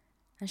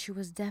 and she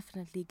was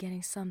definitely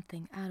getting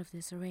something out of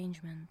this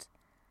arrangement.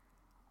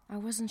 I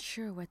wasn't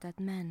sure what that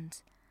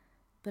meant,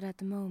 but at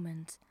the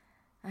moment,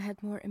 I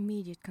had more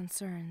immediate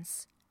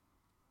concerns.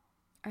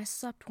 I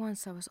stopped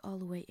once I was all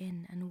the way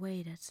in and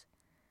waited.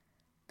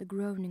 The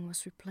groaning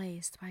was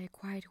replaced by a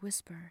quiet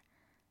whisper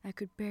I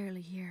could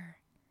barely hear.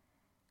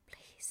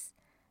 Please,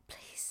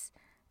 please,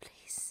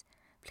 please,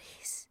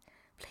 please,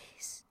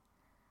 please.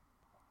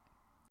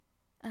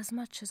 As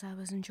much as I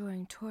was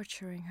enjoying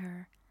torturing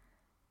her,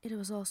 it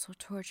was also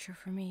torture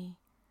for me.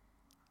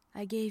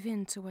 I gave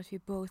in to what we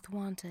both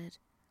wanted.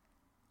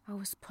 I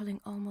was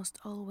pulling almost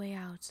all the way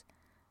out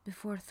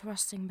before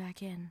thrusting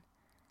back in,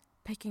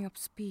 picking up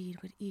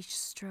speed with each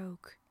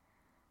stroke.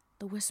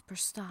 The whisper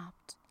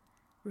stopped,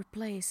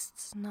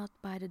 replaced not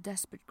by the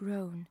desperate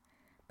groan,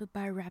 but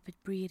by rapid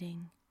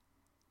breathing.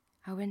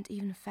 I went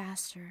even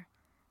faster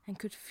and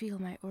could feel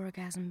my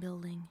orgasm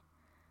building.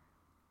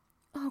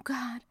 Oh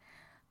God,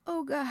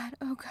 oh God,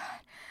 oh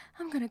God,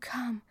 I'm gonna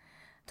come.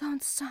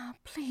 Don't stop,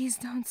 please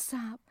don't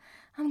stop.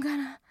 I'm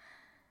gonna...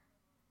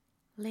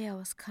 Leah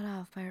was cut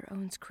off by her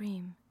own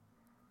scream.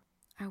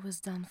 I was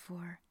done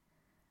for.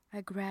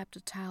 I grabbed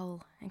a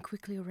towel and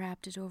quickly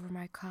wrapped it over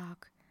my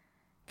cock,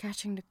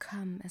 catching the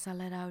cum as I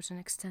let out an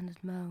extended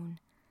moan.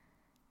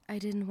 I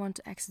didn't want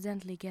to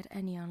accidentally get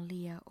any on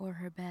Leah or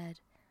her bed.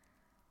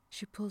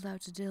 She pulled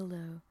out the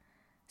dildo,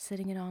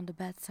 setting it on the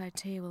bedside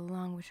table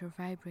along with her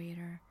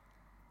vibrator.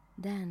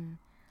 Then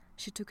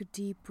she took a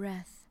deep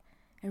breath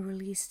and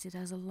released it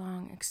as a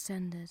long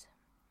extended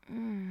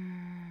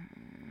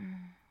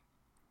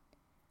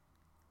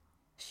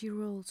She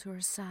rolled to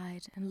her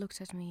side and looked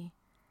at me.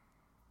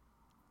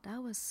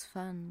 That was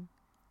fun,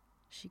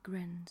 she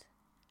grinned.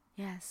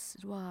 Yes,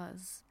 it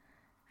was,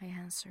 I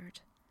answered,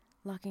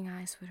 locking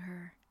eyes with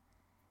her.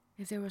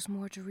 If there was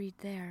more to read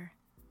there,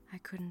 I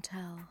couldn't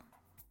tell.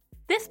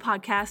 This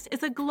podcast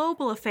is a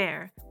global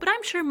affair, but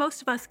I'm sure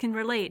most of us can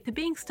relate to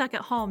being stuck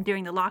at home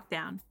during the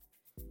lockdown.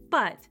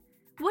 But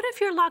what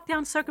if your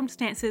lockdown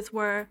circumstances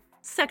were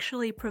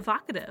sexually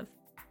provocative?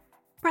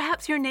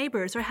 Perhaps your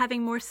neighbors are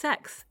having more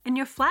sex, and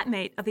your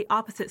flatmate of the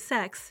opposite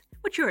sex,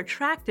 which you're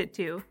attracted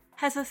to,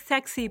 has a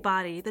sexy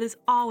body that is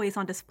always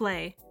on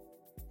display.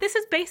 This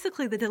is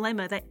basically the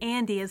dilemma that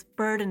Andy is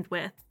burdened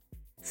with.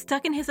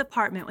 Stuck in his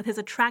apartment with his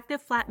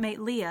attractive flatmate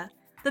Leah,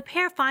 the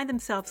pair find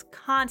themselves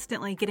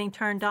constantly getting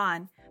turned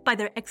on by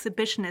their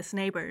exhibitionist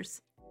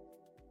neighbors.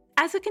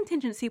 As a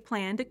contingency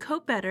plan to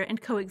cope better and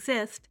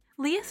coexist,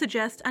 Leah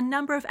suggests a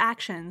number of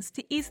actions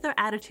to ease their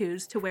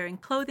attitudes to wearing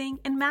clothing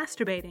and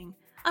masturbating,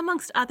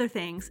 amongst other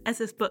things, as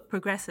this book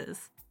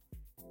progresses.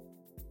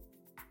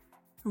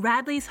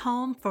 Radley's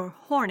home for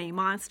horny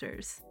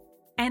monsters.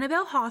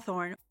 Annabelle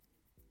Hawthorne.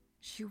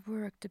 She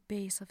worked the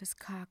base of his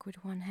cock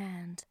with one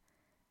hand,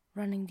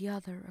 running the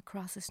other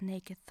across his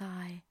naked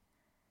thigh.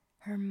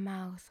 Her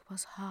mouth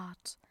was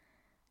hot,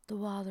 the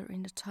water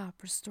in the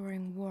top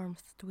restoring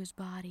warmth to his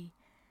body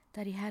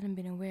that he hadn't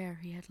been aware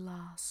he had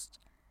lost.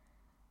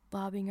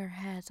 Bobbing her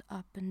head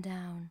up and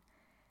down,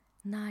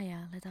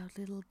 Naya let out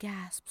little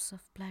gasps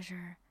of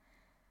pleasure.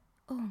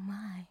 "Oh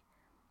my,"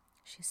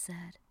 she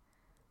said,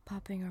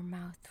 popping her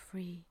mouth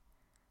free.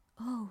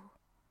 "Oh,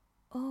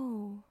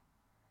 oh."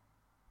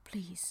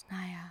 "Please,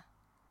 Naya."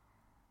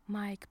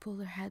 Mike pulled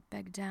her head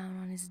back down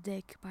on his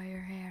dick by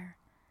her hair.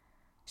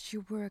 She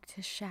worked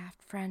his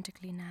shaft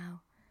frantically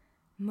now,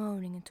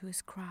 moaning into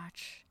his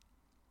crotch.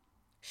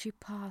 She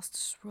paused to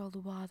swirl the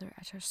water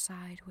at her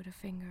side with a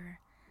finger,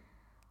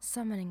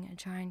 summoning a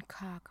giant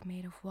cock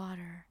made of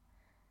water.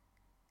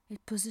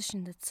 It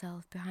positioned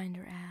itself behind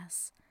her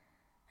ass,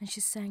 and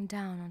she sank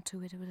down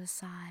onto it with a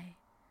sigh.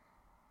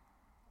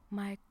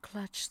 Mike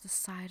clutched the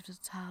side of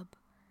the tub,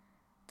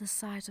 the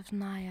sight of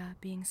Naya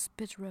being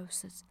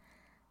spit-roasted,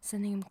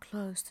 sending him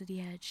close to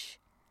the edge.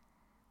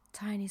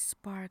 Tiny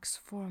sparks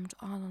formed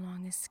all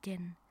along his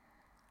skin,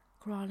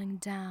 crawling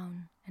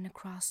down and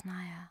across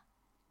Naya.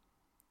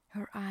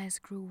 Her eyes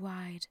grew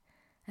wide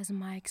as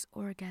Mike's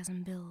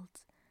orgasm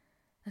built,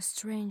 a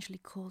strangely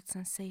cold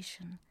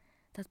sensation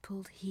that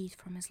pulled heat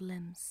from his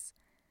limbs.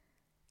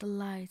 The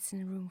lights in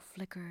the room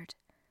flickered,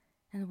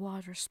 and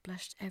water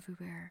splashed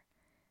everywhere,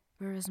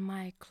 whereas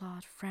Mike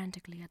clawed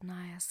frantically at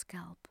Naya's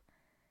scalp.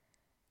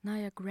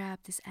 Naya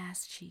grabbed his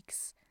ass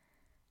cheeks,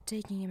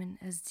 taking him in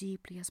as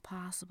deeply as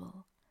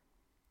possible.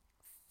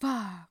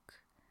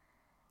 "Fuck!"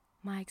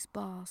 Mike's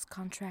balls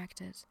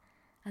contracted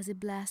as he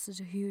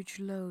blasted a huge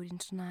load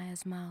into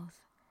Naya's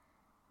mouth.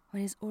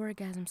 When his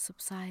orgasm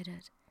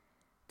subsided,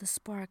 the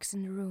sparks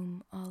in the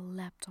room all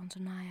leapt onto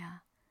Naya.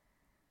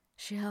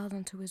 She held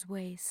onto his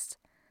waist,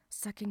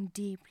 sucking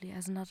deeply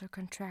as another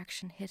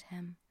contraction hit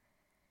him.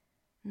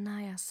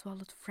 Naya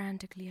swallowed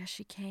frantically as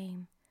she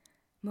came,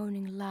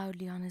 moaning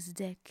loudly on his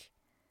dick,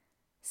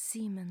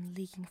 semen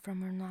leaking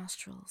from her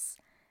nostrils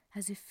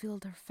as he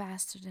filled her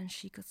faster than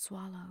she could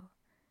swallow.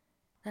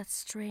 That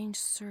strange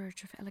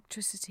surge of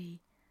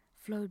electricity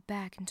flowed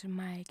back into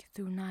Mike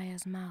through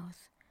Naya's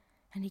mouth,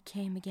 and he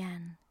came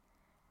again.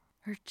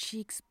 Her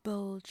cheeks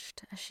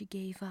bulged as she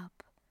gave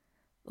up,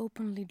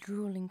 openly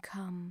drooling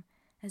cum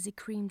as he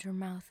creamed her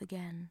mouth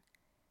again.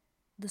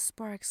 The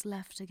sparks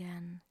left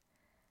again,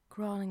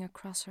 crawling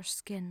across her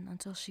skin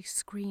until she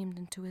screamed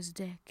into his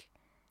dick,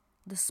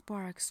 the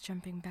sparks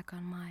jumping back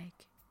on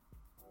Mike.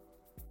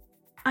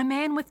 A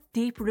man with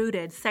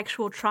deep-rooted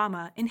sexual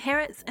trauma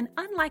inherits an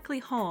unlikely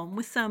home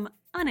with some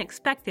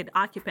unexpected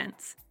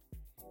occupants.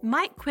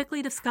 Mike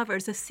quickly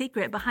discovers a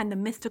secret behind the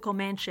mystical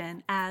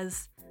mansion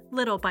as,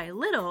 little by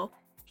little,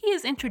 he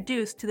is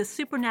introduced to the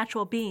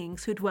supernatural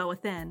beings who dwell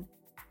within.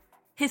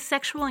 His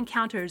sexual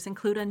encounters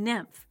include a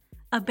nymph,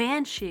 a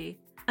banshee,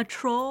 a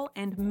troll,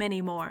 and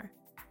many more.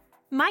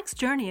 Mike's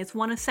journey is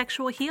one of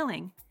sexual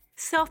healing,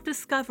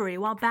 self-discovery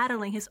while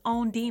battling his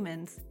own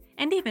demons,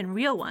 and even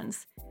real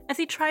ones, as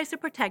he tries to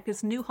protect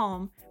his new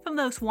home from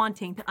those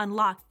wanting to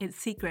unlock its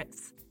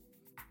secrets.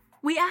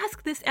 We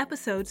asked this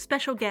episode's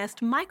special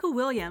guest Michael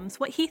Williams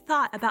what he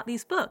thought about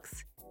these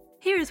books.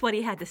 Here's what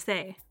he had to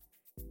say.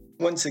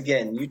 Once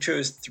again, you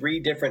chose 3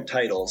 different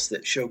titles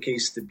that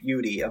showcase the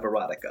beauty of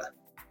erotica.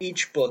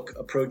 Each book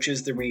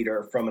approaches the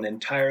reader from an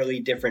entirely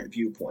different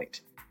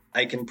viewpoint.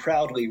 I can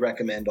proudly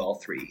recommend all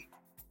 3.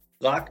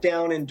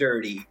 Lockdown and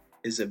Dirty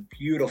is a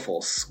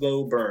beautiful,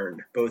 slow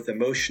burn, both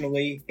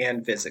emotionally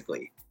and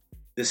physically.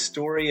 The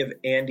story of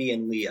Andy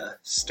and Leah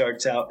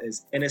starts out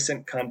as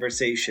innocent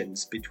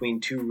conversations between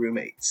 2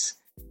 roommates.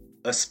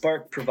 A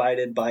spark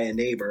provided by a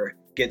neighbor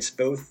gets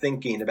both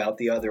thinking about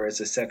the other as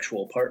a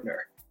sexual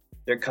partner.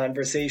 Their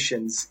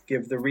conversations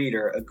give the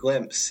reader a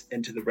glimpse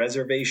into the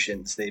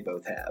reservations they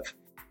both have.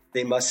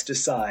 They must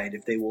decide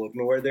if they will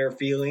ignore their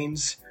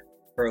feelings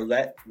or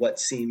let what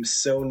seems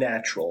so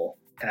natural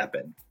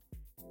happen.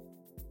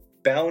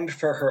 Bound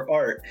for Her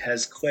Art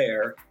has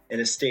Claire in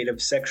a state of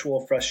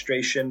sexual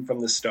frustration from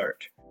the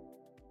start.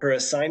 Her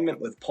assignment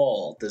with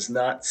Paul does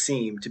not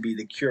seem to be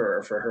the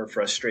cure for her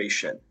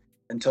frustration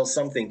until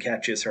something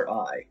catches her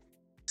eye.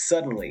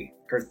 Suddenly,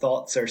 her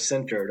thoughts are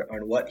centered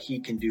on what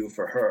he can do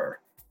for her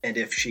and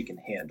if she can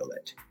handle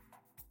it.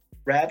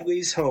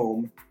 Radley's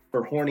Home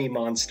for Horny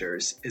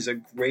Monsters is a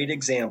great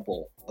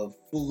example of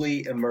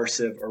fully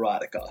immersive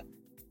erotica.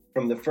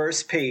 From the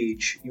first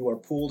page, you are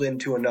pulled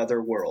into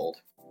another world.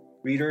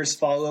 Readers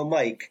follow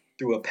Mike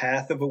through a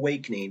path of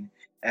awakening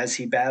as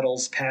he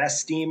battles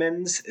past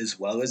demons as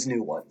well as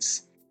new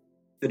ones.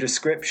 The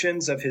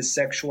descriptions of his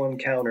sexual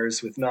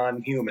encounters with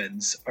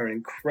non-humans are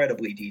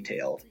incredibly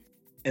detailed,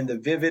 and the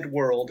vivid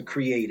world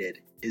created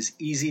is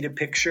easy to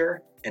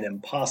picture and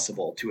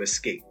impossible to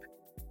escape.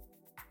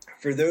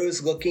 For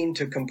those looking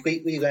to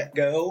completely let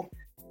go,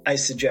 I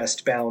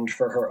suggest Bound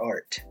for Her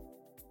Art.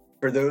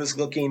 For those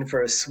looking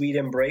for a sweet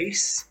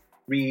embrace,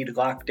 read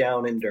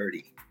Lockdown and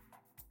Dirty.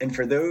 And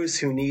for those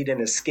who need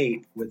an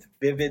escape with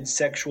vivid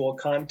sexual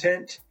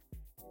content,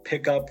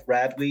 pick up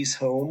Radley's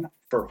Home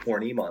for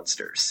Horny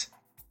Monsters.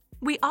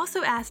 We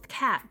also asked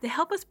Kat to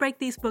help us break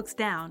these books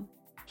down.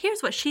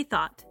 Here's what she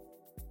thought.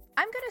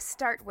 I'm going to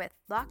start with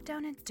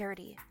Lockdown and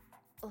Dirty.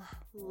 Ugh,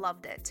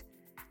 loved it.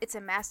 It's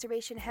a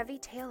masturbation-heavy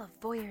tale of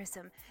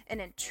voyeurism and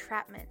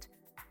entrapment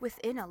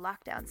within a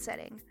lockdown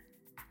setting.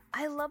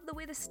 I love the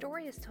way the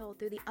story is told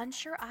through the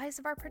unsure eyes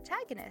of our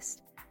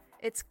protagonist.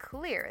 It's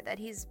clear that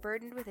he's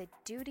burdened with a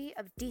duty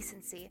of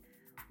decency,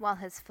 while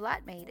his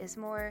flatmate is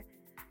more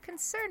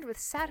concerned with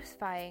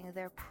satisfying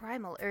their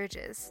primal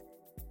urges.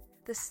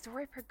 The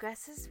story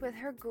progresses with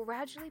her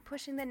gradually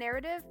pushing the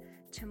narrative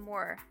to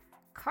more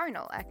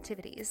carnal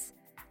activities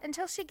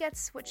until she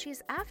gets what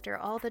she's after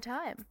all the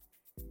time.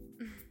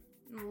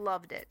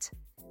 Loved it.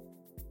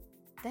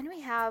 Then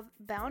we have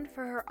Bound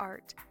for Her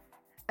Art,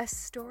 a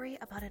story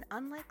about an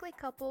unlikely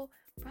couple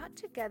brought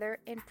together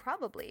in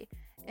probably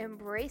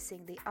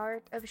embracing the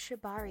art of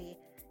shibari,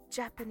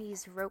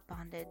 Japanese rope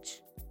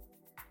bondage.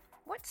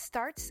 What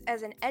starts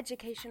as an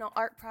educational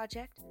art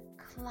project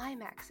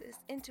climaxes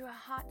into a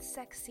hot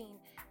sex scene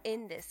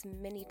in this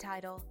mini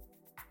title.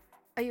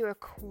 Are you a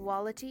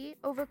quality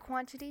over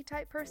quantity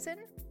type person?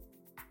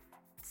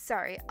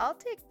 Sorry, I'll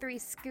take 3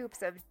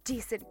 scoops of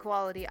decent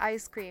quality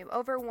ice cream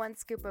over 1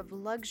 scoop of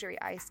luxury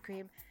ice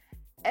cream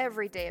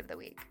every day of the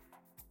week.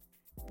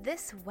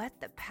 This whet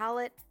the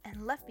palate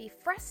and left me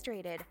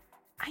frustrated.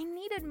 I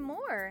needed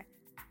more.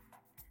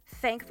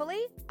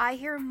 Thankfully, I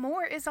hear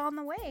more is on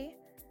the way.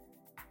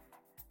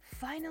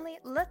 Finally,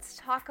 let's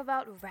talk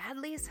about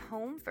Radley's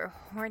Home for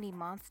Horny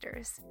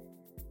Monsters.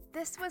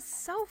 This was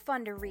so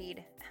fun to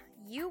read.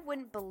 You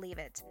wouldn't believe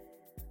it.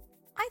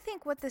 I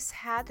think what this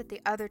had that the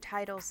other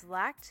titles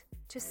lacked,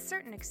 to a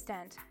certain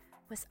extent,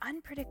 was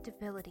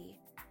unpredictability.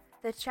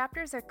 The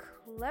chapters are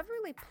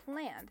cleverly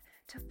planned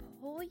to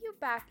pull you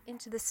back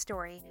into the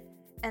story,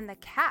 and the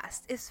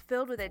cast is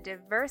filled with a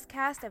diverse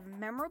cast of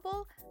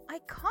memorable,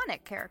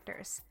 iconic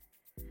characters.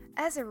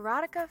 As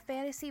erotica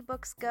fantasy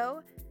books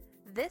go,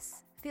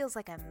 this feels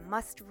like a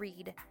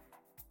must-read.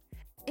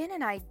 In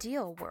an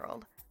ideal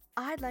world,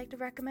 I'd like to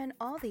recommend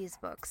all these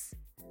books,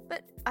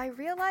 but I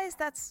realize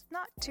that's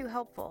not too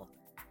helpful.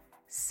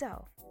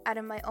 So, out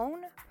of my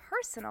own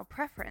personal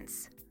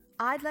preference,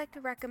 I'd like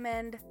to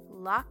recommend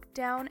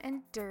Lockdown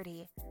and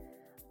Dirty.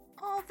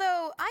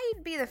 Although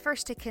I'd be the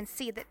first to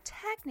concede that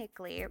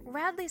technically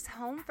Radley's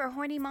Home for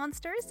Horny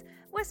Monsters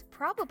was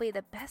probably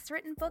the best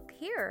written book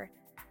here.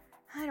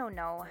 I don't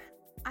know.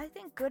 I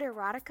think good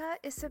erotica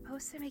is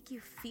supposed to make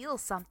you feel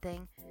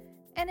something,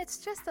 and it's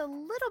just a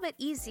little bit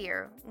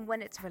easier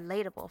when it's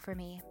relatable for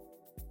me.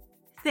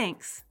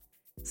 Thanks.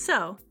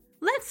 So,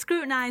 let's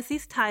scrutinize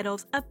these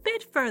titles a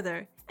bit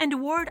further and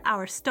award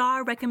our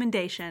star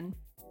recommendation.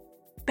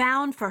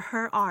 Bound for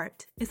Her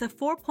Art is a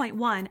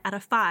 4.1 out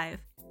of 5.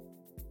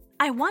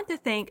 I want to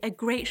think a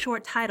great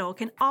short title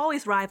can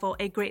always rival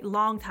a great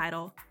long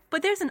title,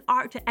 but there's an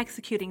art to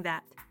executing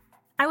that.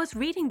 I was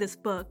reading this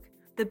book,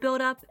 the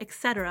build-up,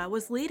 etc.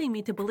 was leading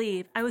me to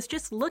believe I was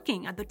just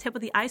looking at the tip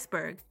of the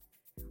iceberg.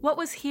 What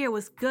was here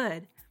was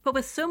good, but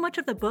with so much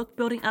of the book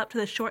building up to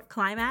the short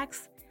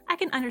climax, I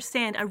can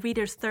understand a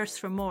reader's thirst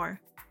for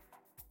more.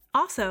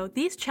 Also,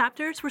 these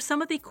chapters were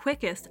some of the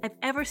quickest I've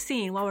ever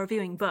seen while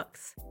reviewing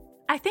books.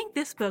 I think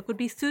this book would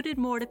be suited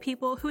more to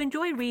people who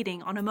enjoy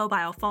reading on a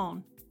mobile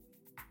phone.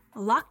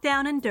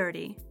 Lockdown and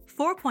Dirty,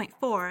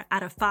 4.4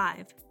 out of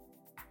 5.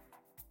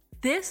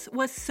 This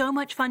was so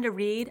much fun to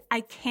read,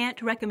 I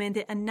can't recommend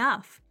it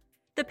enough.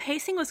 The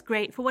pacing was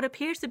great for what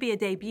appears to be a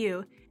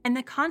debut, and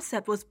the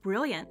concept was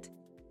brilliant.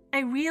 I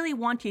really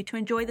want you to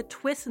enjoy the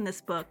twists in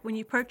this book when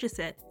you purchase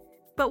it,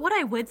 but what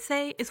I would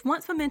say is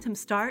once momentum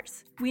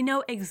starts, we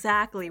know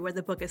exactly where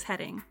the book is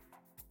heading.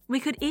 We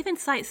could even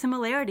cite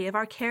similarity of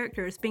our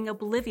characters being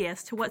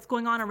oblivious to what's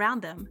going on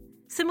around them,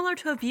 similar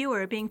to a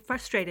viewer being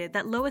frustrated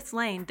that Lois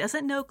Lane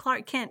doesn't know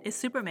Clark Kent is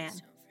Superman.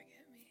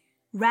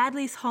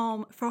 Radley's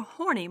Home for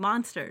Horny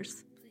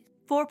Monsters,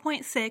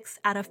 4.6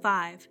 out of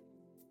 5.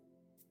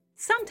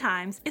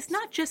 Sometimes it's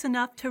not just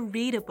enough to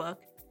read a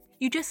book.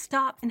 You just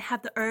stop and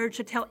have the urge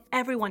to tell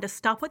everyone to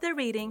stop what they're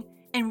reading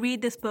and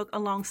read this book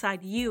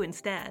alongside you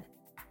instead.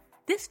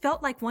 This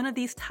felt like one of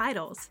these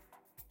titles.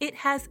 It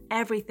has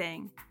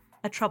everything: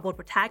 a troubled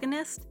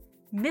protagonist,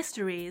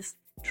 mysteries,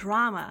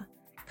 drama,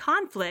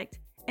 conflict,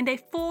 and a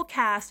full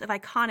cast of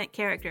iconic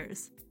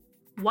characters.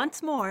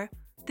 Once more,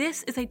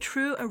 this is a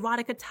true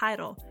erotica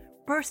title,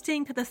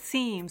 bursting to the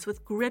seams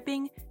with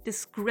gripping,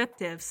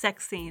 descriptive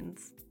sex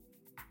scenes.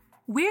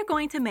 We're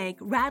going to make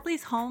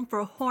Radley's Home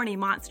for Horny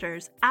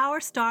Monsters our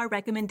star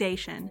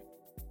recommendation.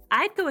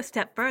 I'd go a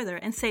step further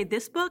and say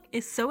this book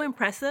is so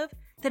impressive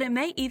that it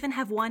may even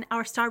have won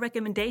our star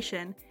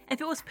recommendation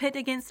if it was pit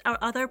against our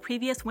other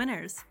previous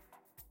winners.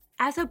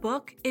 As a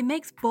book, it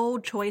makes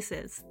bold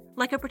choices,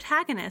 like a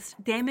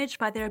protagonist damaged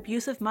by their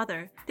abusive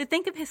mother to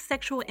think of his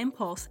sexual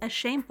impulse as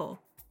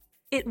shameful.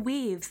 It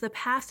weaves the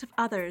past of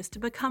others to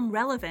become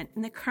relevant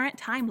in the current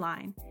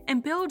timeline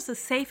and builds a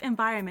safe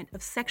environment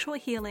of sexual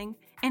healing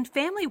and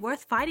family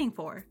worth fighting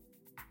for.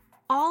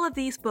 All of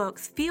these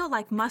books feel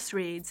like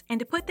must-reads, and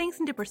to put things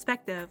into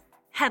perspective,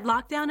 had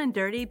Lockdown and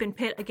Dirty been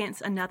pit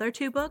against another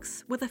 2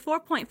 books with a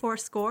 4.4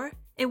 score,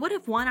 it would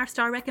have won our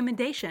star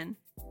recommendation.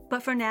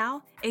 But for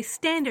now, a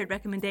standard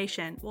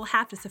recommendation will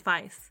have to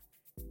suffice.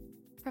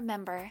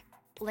 Remember,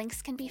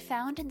 links can be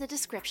found in the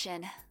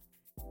description.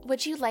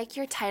 Would you like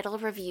your title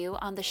review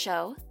on the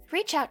show?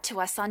 Reach out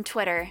to us on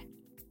Twitter.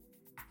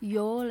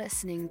 You're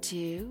listening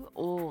to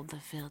All the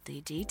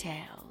Filthy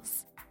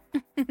Details.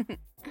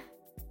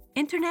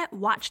 Internet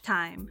watch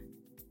time.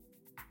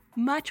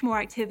 Much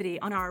more activity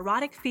on our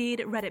Erotic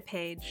Feed Reddit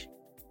page.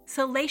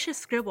 Salacious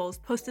Scribbles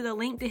posted a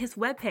link to his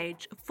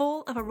webpage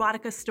full of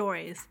erotica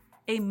stories,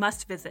 a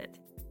must visit.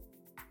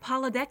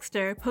 Paula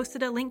Dexter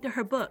posted a link to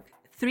her book,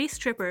 3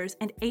 Strippers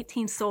and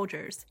 18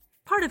 Soldiers,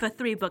 part of a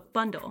 3-book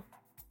bundle.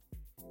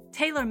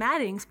 Taylor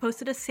Maddings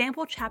posted a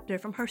sample chapter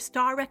from her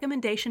star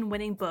recommendation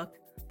winning book,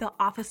 The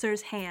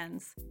Officer's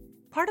Hands,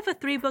 part of a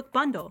 3-book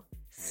bundle,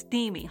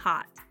 steamy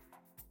hot.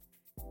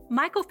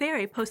 Michael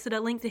Ferry posted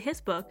a link to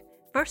his book,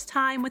 First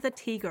Time with a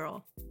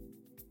T-Girl.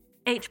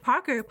 H.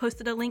 Parker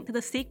posted a link to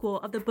the sequel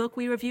of the book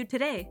we reviewed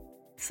today,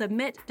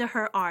 Submit to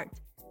Her Art,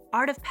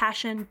 Art of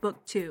Passion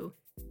Book 2.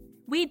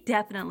 We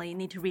definitely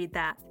need to read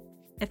that.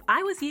 If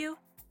I was you,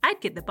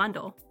 I'd get the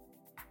bundle.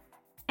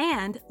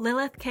 And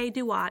Lilith K.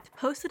 Duat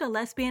posted a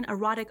lesbian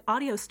erotic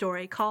audio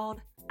story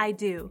called I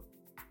Do.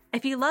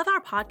 If you love our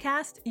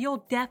podcast,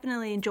 you'll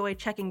definitely enjoy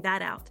checking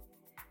that out.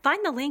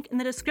 Find the link in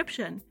the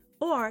description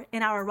or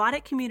in our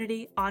erotic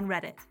community on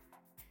Reddit.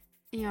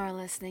 You're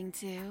listening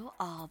to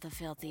All the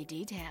Filthy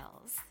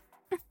Details.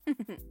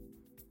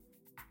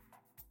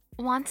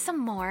 Want some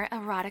more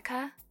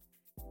erotica?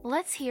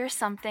 Let's hear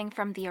something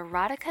from the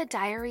Erotica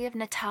Diary of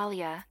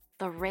Natalia,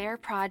 the rare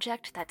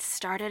project that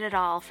started it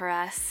all for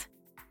us.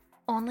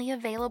 Only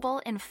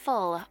available in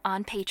full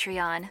on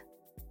Patreon.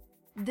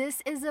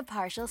 This is a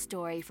partial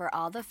story for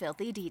All the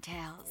Filthy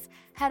Details.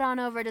 Head on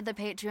over to the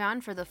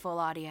Patreon for the full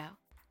audio.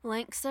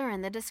 Links are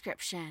in the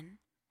description.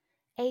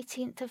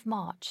 18th of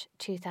March,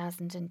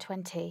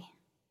 2020.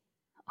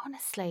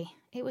 Honestly,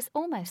 it was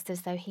almost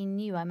as though he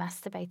knew I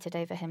masturbated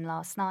over him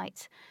last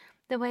night.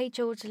 The way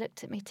George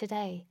looked at me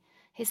today,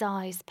 his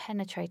eyes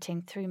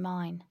penetrating through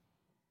mine.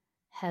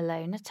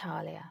 "Hello,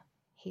 Natalia,"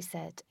 he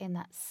said in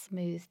that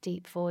smooth,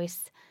 deep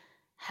voice.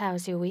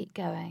 "How's your week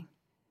going?"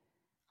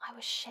 I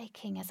was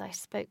shaking as I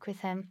spoke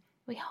with him.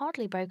 We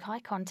hardly broke eye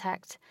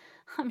contact.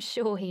 I'm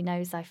sure he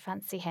knows I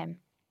fancy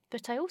him,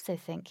 but I also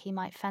think he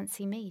might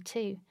fancy me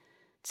too.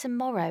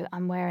 Tomorrow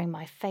I'm wearing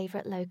my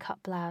favourite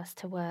low-cut blouse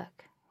to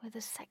work, with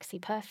a sexy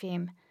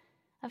perfume.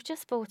 I've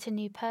just bought a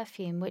new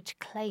perfume which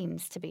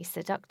claims to be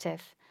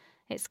seductive.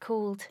 It's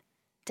called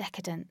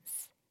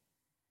Decadence.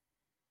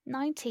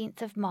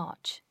 19th of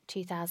March,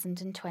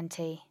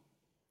 2020.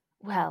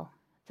 Well,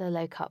 the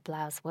low-cut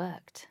blouse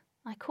worked.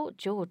 I caught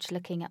George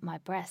looking at my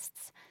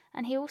breasts,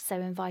 and he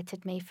also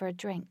invited me for a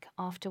drink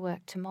after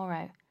work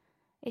tomorrow.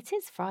 "It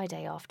is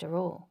Friday after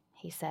all,"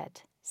 he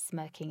said,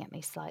 smirking at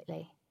me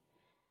slightly.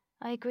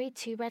 I agreed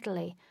too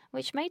readily,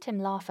 which made him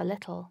laugh a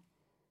little.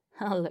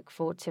 "I'll look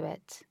forward to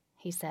it,"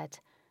 he said.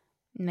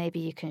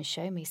 "Maybe you can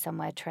show me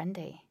somewhere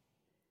trendy."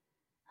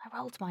 I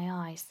rolled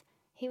my eyes.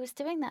 He was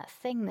doing that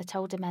thing that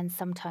older men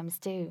sometimes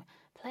do,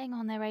 playing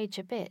on their age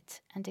a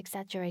bit and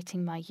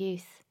exaggerating my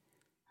youth.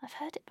 I've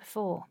heard it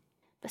before.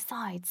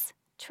 Besides,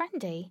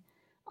 trendy?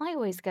 I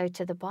always go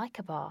to the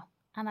biker bar,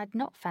 and I'd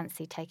not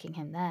fancy taking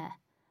him there.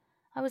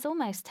 I was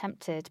almost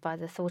tempted by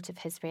the thought of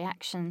his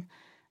reaction,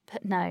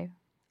 but no,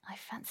 I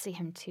fancy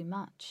him too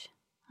much.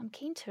 I'm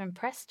keen to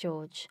impress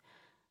George.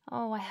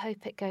 Oh, I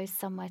hope it goes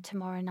somewhere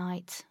tomorrow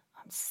night.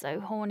 I'm so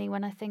horny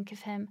when I think of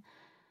him.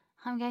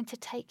 I'm going to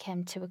take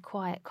him to a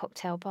quiet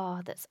cocktail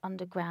bar that's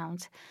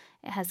underground.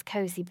 It has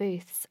cosy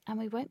booths, and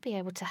we won't be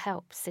able to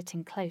help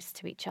sitting close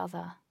to each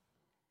other.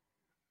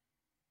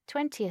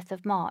 20th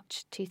of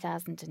March,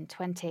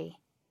 2020.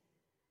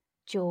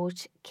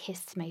 George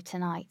kissed me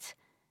tonight.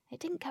 It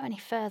didn't go any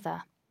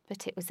further,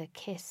 but it was a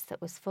kiss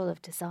that was full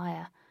of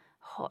desire,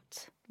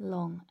 hot,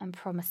 long, and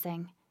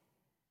promising.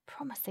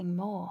 Promising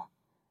more.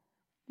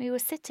 We were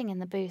sitting in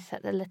the booth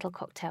at the little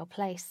cocktail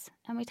place,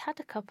 and we'd had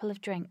a couple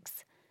of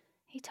drinks.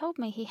 He told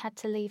me he had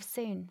to leave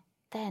soon,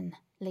 then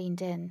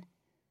leaned in.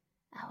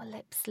 Our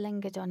lips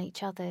lingered on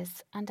each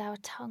other's, and our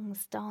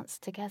tongues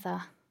danced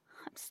together.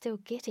 I'm still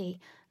giddy,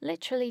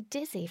 literally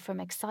dizzy from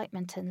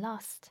excitement and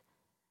lust.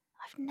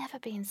 I've never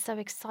been so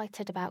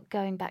excited about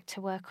going back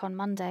to work on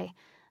Monday.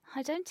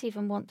 I don't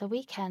even want the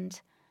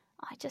weekend.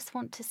 I just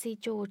want to see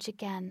George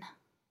again.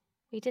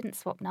 We didn't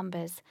swap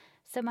numbers,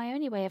 so my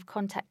only way of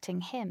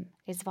contacting him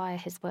is via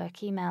his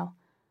work email.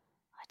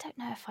 I don't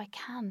know if I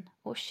can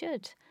or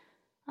should.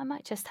 I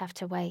might just have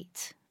to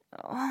wait.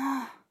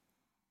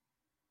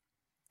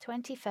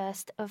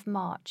 21st of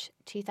March,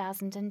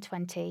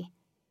 2020.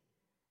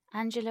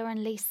 Angela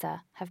and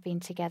Lisa have been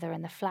together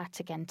in the flat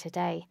again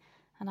today,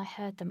 and I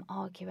heard them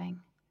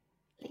arguing.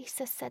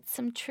 Lisa said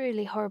some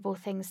truly horrible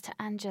things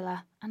to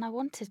Angela, and I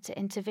wanted to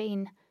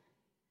intervene.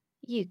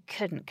 "You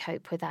couldn't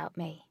cope without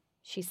me,"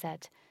 she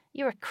said.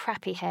 "You're a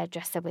crappy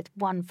hairdresser with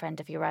one friend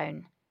of your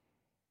own."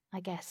 I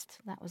guessed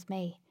that was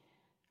me.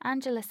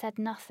 Angela said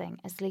nothing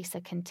as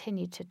Lisa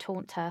continued to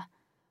taunt her.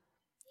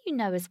 "You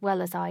know as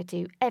well as I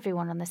do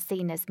everyone on the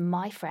scene is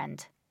my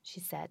friend,"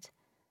 she said.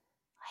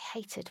 I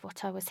hated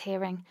what I was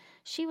hearing.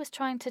 She was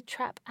trying to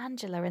trap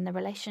Angela in the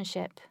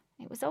relationship.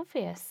 It was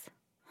obvious.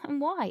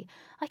 And why?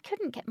 I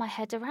couldn't get my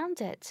head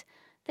around it.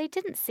 They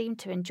didn't seem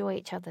to enjoy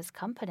each other's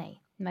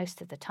company,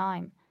 most of the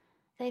time.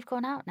 They've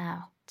gone out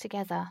now,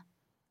 together.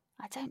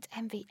 I don't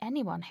envy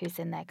anyone who's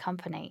in their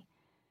company.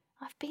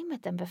 I've been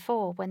with them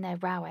before when they're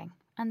rowing,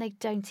 and they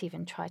don't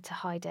even try to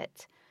hide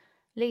it.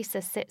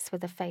 Lisa sits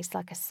with a face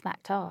like a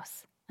smacked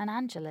arse, and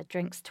Angela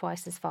drinks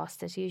twice as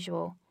fast as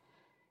usual.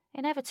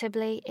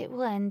 Inevitably, it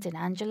will end in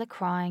Angela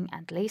crying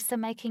and Lisa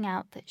making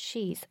out that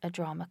she's a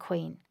drama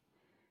queen.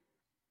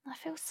 I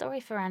feel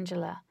sorry for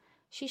Angela.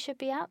 She should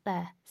be out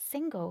there,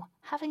 single,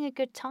 having a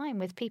good time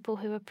with people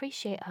who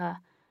appreciate her.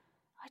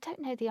 I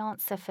don't know the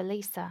answer for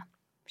Lisa.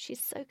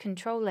 She's so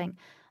controlling.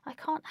 I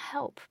can't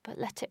help but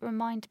let it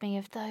remind me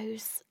of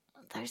those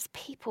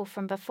people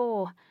from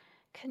before.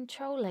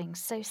 Controlling,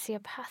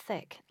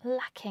 sociopathic,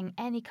 lacking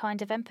any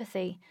kind of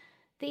empathy.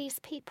 These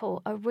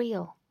people are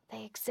real.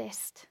 They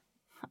exist.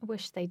 I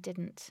wish they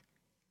didn't.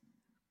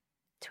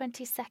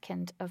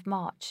 22nd of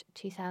March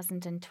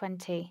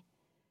 2020.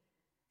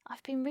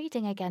 I've been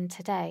reading again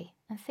today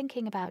and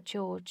thinking about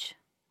George.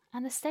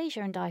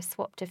 Anastasia and I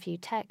swapped a few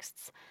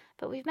texts,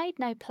 but we've made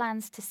no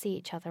plans to see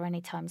each other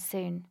anytime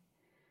soon.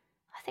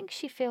 I think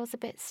she feels a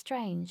bit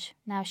strange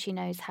now she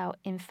knows how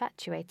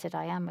infatuated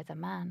I am with a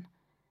man.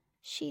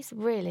 She's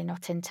really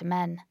not into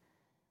men.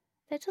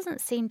 There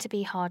doesn't seem to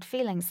be hard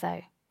feelings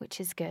though, which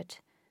is good.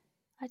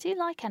 I do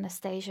like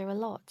Anastasia a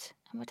lot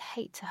and would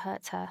hate to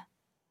hurt her.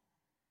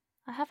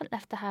 I haven't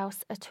left the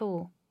house at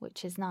all,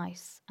 which is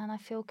nice, and I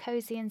feel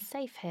cosy and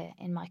safe here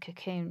in my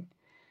cocoon.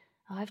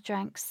 I've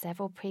drank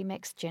several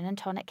pre-mixed gin and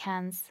tonic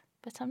cans,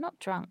 but I'm not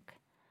drunk.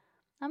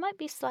 I might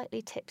be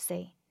slightly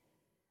tipsy.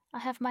 I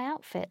have my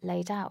outfit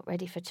laid out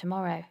ready for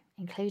tomorrow,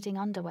 including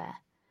underwear.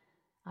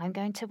 I'm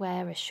going to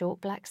wear a short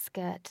black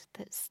skirt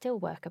that's still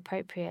work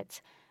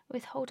appropriate,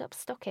 with hold-up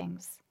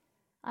stockings.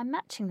 I'm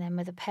matching them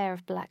with a pair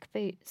of black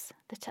boots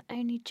that are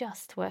only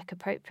just work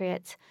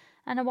appropriate,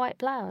 and a white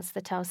blouse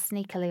that I'll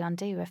sneakily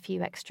undo a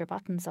few extra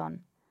buttons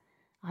on.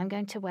 I'm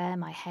going to wear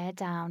my hair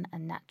down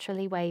and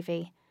naturally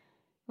wavy.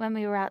 When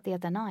we were out the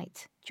other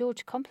night,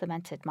 George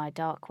complimented my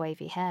dark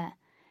wavy hair.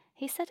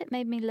 He said it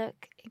made me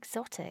look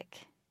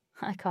exotic.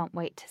 I can't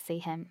wait to see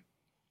him.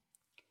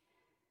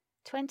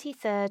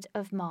 23rd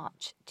of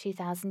March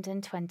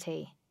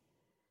 2020.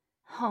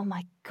 Oh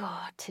my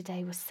God,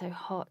 today was so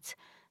hot.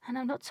 And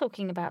I'm not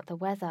talking about the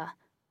weather,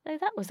 though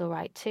that was all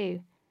right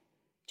too.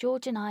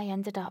 George and I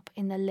ended up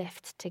in the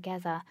lift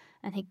together,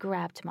 and he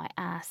grabbed my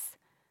ass.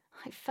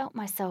 I felt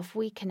myself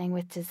weakening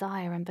with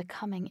desire and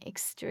becoming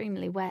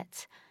extremely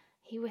wet.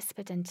 He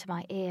whispered into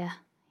my ear,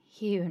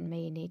 "You and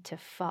me need to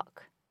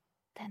fuck."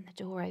 Then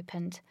the door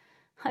opened.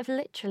 I've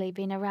literally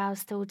been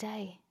aroused all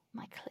day.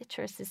 My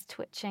clitoris is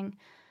twitching.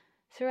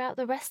 Throughout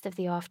the rest of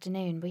the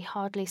afternoon, we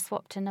hardly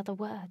swapped another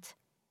word.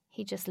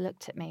 He just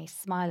looked at me,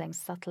 smiling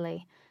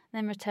subtly,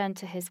 then returned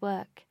to his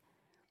work.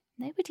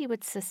 Nobody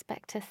would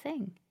suspect a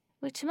thing,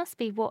 which must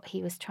be what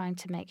he was trying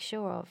to make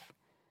sure of.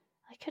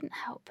 I couldn't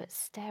help but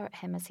stare at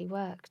him as he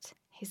worked.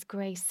 His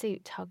grey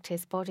suit hugged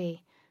his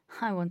body.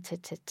 I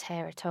wanted to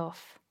tear it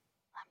off.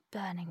 I'm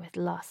burning with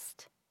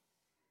lust.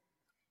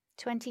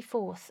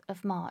 24th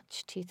of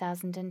March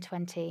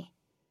 2020.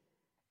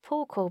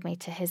 Paul called me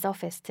to his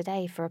office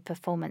today for a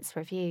performance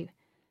review.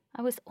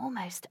 I was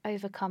almost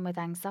overcome with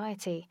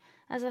anxiety,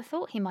 as I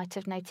thought he might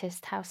have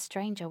noticed how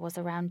strange I was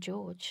around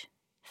George.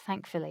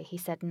 Thankfully, he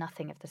said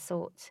nothing of the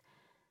sort.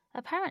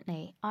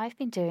 Apparently, I've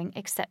been doing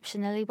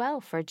exceptionally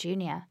well for a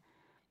junior.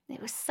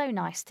 It was so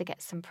nice to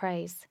get some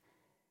praise.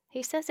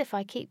 He says if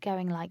I keep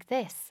going like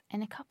this,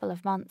 in a couple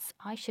of months,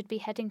 I should be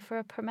heading for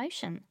a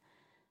promotion.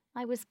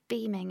 I was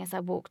beaming as I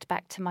walked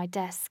back to my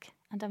desk,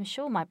 and I'm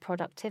sure my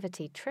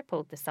productivity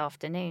tripled this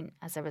afternoon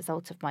as a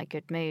result of my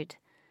good mood.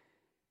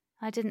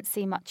 I didn't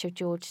see much of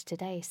George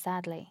today,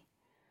 sadly.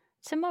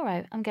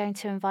 Tomorrow I'm going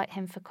to invite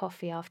him for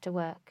coffee after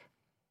work.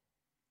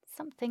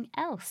 Something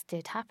else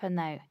did happen,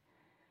 though.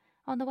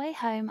 On the way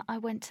home, I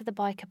went to the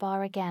biker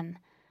bar again.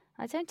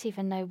 I don't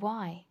even know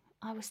why.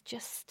 I was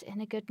just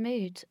in a good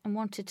mood and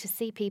wanted to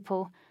see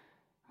people.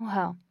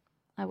 Well,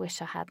 I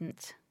wish I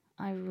hadn't.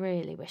 I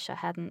really wish I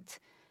hadn't.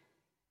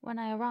 When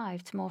I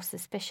arrived, more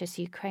suspicious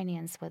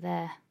Ukrainians were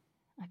there.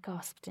 I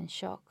gasped in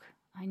shock.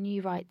 I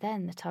knew right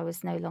then that I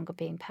was no longer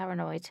being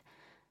paranoid.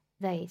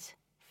 They'd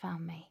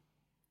found me.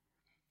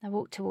 I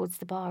walked towards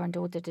the bar and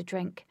ordered a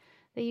drink.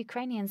 The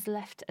Ukrainians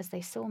left as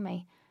they saw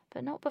me,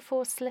 but not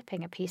before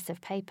slipping a piece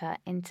of paper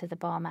into the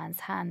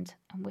barman's hand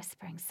and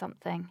whispering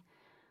something.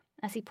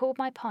 As he poured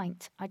my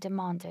pint, I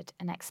demanded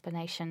an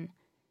explanation.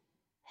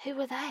 "Who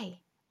were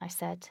they?" I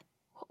said.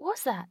 "What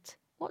was that?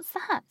 What's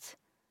that?"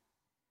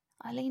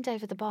 I leaned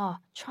over the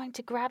bar, trying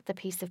to grab the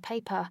piece of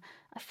paper.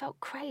 I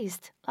felt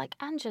crazed,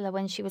 like Angela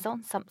when she was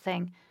on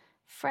something.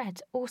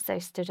 Fred also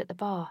stood at the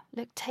bar,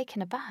 looked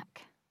taken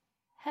aback.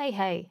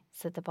 Hey,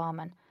 said the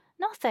barman.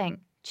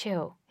 "Nothing.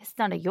 Chill. It's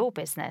none of your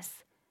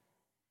business."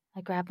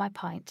 I grabbed my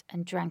pint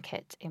and drank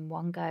it in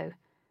one go.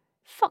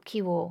 "Fuck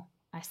you all,"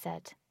 I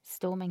said,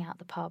 storming out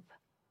the pub.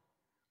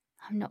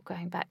 I'm not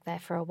going back there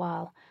for a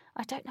while.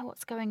 I don't know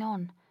what's going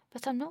on,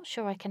 but I'm not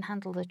sure I can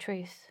handle the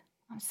truth.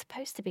 I'm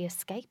supposed to be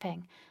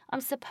escaping.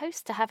 I'm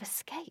supposed to have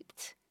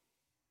escaped.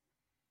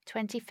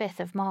 25th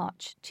of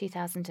March,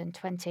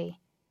 2020.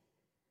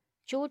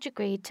 George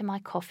agreed to my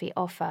coffee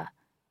offer.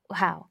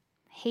 Wow,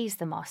 he's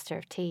the master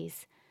of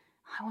tease.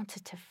 I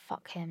wanted to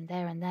fuck him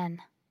there and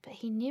then, but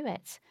he knew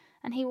it,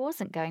 and he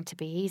wasn't going to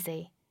be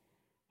easy.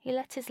 He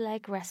let his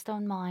leg rest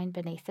on mine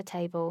beneath the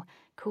table,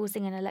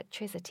 causing an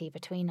electricity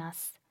between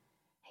us.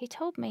 He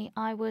told me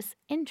I was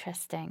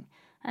interesting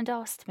and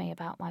asked me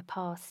about my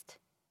past.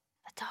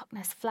 A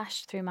darkness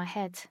flashed through my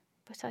head,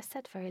 but I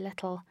said very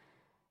little.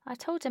 I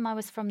told him I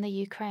was from the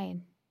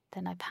Ukraine.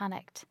 Then I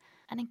panicked.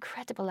 An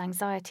incredible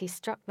anxiety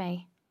struck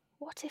me.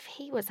 What if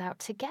he was out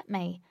to get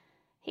me?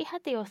 He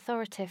had the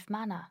authoritative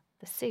manner,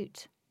 the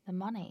suit, the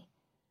money.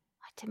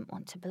 I didn't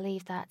want to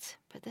believe that,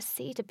 but the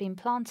seed had been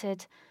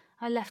planted.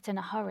 I left in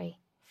a hurry,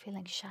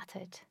 feeling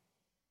shattered.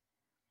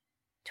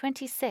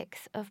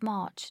 26th of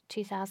March,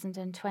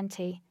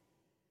 2020.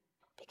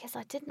 Because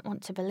I didn't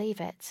want to believe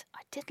it,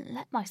 I didn't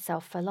let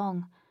myself for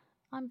long.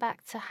 I'm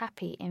back to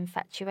happy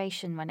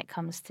infatuation when it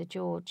comes to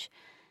George.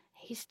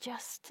 He's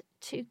just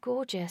too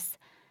gorgeous.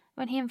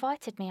 When he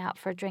invited me out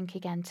for a drink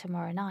again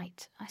tomorrow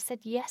night, I said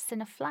yes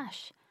in a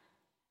flash.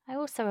 I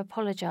also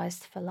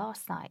apologised for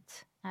last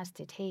night, as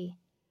did he.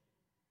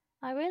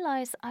 I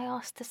realise I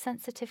asked a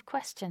sensitive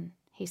question,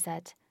 he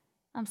said.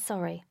 I'm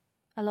sorry.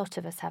 A lot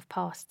of us have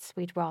pasts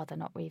we'd rather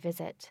not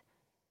revisit.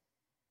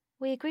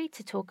 We agreed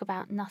to talk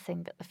about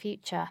nothing but the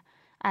future.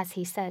 As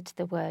he said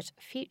the word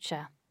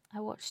future, I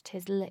watched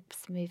his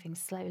lips moving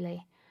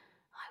slowly.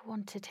 I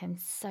wanted him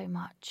so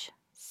much,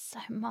 so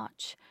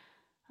much.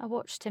 I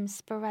watched him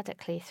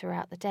sporadically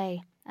throughout the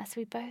day as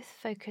we both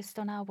focused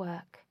on our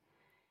work.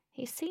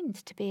 He seemed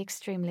to be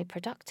extremely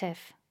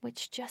productive,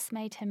 which just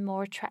made him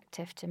more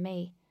attractive to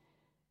me.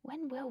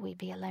 When will we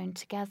be alone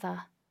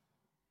together?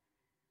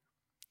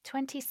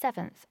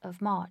 27th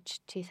of March,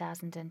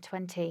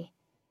 2020.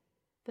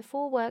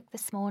 Before work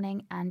this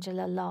morning,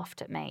 Angela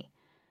laughed at me.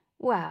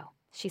 Wow,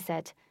 she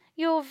said,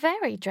 you're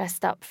very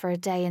dressed up for a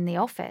day in the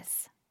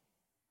office.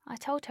 I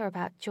told her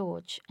about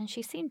George, and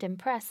she seemed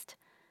impressed.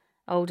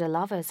 Older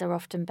lovers are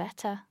often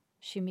better,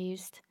 she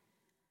mused.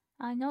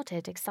 I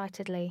nodded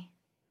excitedly.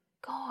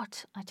 God,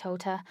 I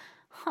told her,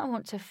 I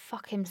want to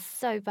fuck him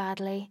so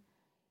badly.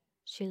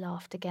 She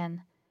laughed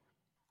again.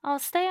 I'll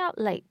stay out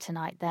late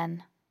tonight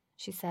then,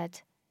 she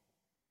said.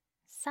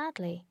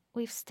 Sadly,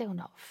 we've still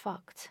not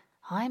fucked.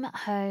 I'm at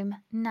home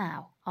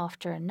now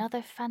after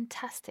another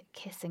fantastic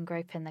kiss and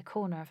grope in the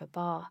corner of a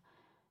bar.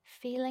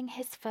 Feeling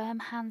his firm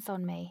hands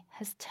on me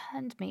has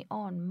turned me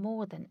on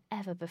more than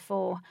ever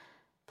before.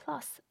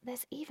 Plus,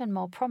 there's even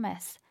more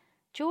promise.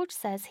 George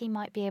says he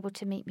might be able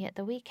to meet me at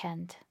the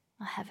weekend.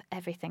 I have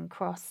everything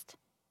crossed.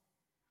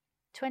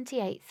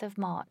 28th of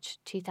March,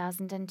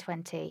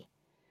 2020.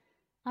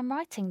 I'm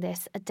writing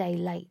this a day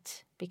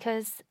late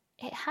because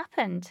it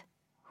happened.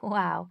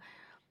 Wow.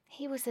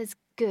 He was as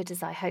good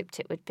as I hoped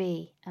it would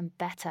be, and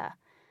better.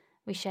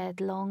 We shared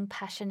long,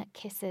 passionate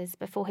kisses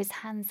before his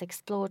hands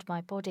explored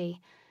my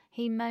body.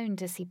 He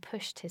moaned as he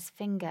pushed his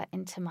finger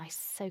into my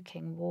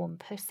soaking warm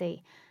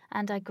pussy,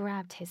 and I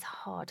grabbed his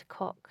hard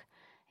cock.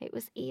 It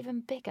was even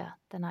bigger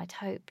than I'd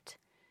hoped.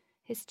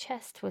 His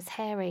chest was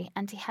hairy,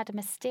 and he had a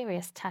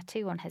mysterious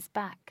tattoo on his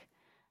back.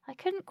 I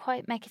couldn't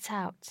quite make it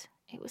out.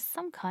 It was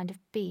some kind of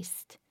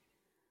beast.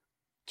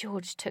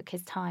 George took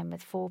his time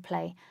with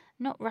foreplay,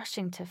 not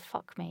rushing to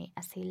fuck me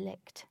as he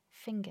licked,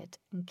 fingered,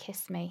 and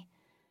kissed me.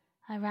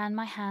 I ran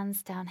my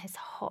hands down his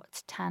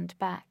hot, tanned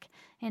back,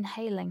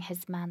 inhaling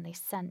his manly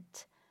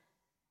scent.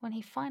 When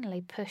he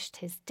finally pushed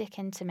his dick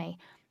into me,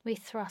 we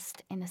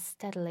thrust in a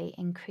steadily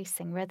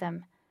increasing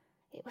rhythm.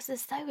 It was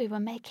as though we were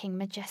making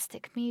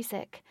majestic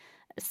music,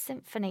 a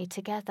symphony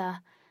together.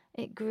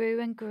 It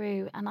grew and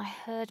grew, and I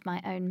heard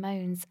my own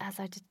moans as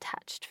I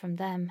detached from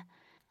them.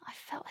 I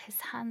felt his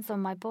hands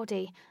on my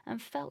body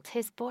and felt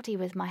his body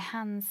with my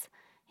hands.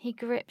 He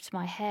gripped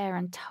my hair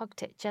and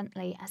tugged it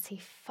gently as he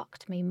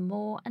fucked me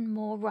more and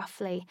more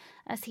roughly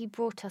as he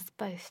brought us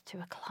both to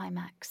a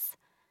climax.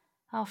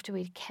 After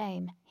we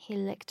came, he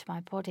licked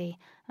my body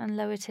and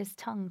lowered his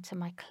tongue to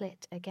my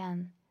clit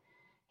again.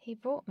 He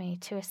brought me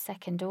to a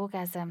second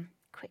orgasm,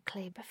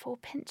 quickly before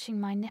pinching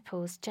my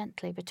nipples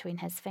gently between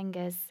his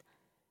fingers.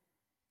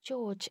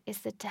 George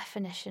is the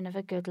definition of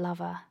a good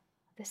lover.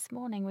 This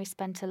morning we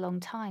spent a long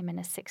time in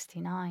a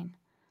 69.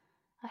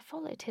 I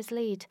followed his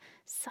lead,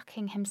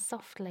 sucking him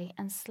softly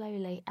and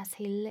slowly as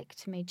he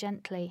licked me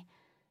gently,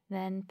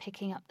 then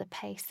picking up the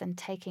pace and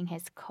taking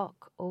his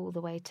cock all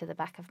the way to the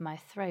back of my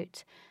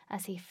throat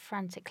as he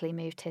frantically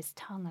moved his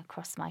tongue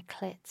across my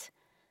clit.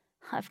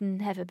 I've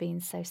never been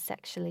so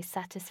sexually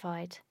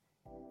satisfied.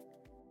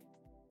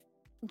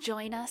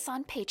 Join us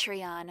on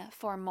Patreon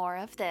for more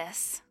of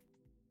this.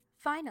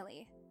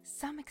 Finally,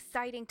 some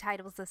exciting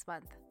titles this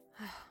month.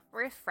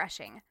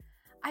 Refreshing.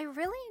 I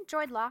really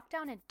enjoyed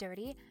Lockdown and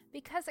Dirty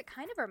because it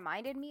kind of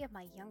reminded me of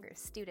my younger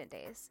student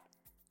days.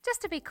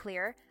 Just to be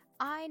clear,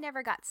 I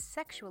never got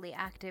sexually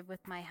active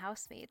with my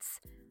housemates,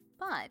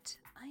 but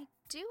I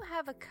do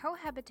have a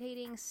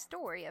cohabitating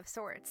story of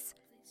sorts.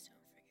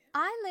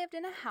 I lived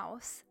in a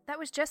house that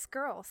was just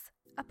girls,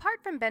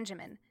 apart from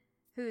Benjamin.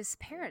 whose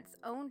parents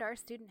owned our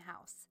student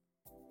house.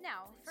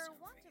 Now, for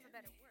want of a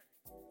better word...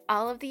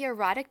 All of the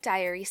Erotic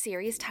Diary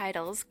series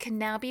titles can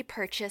now be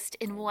purchased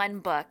in one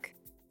book.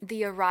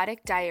 The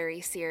Erotic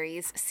Diary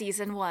series,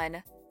 Season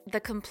 1, the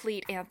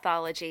complete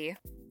anthology.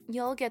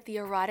 You'll get the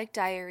Erotic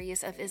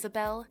Diaries of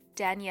Isabel,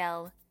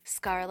 Danielle,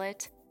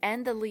 Scarlett,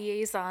 and the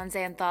Liaisons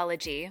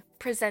anthology,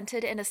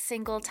 presented in a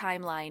single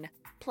timeline,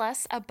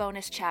 plus a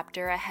bonus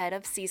chapter ahead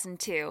of Season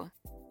 2.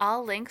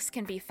 All links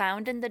can be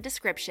found in the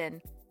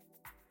description.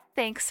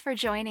 Thanks for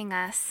joining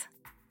us.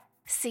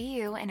 See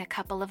you in a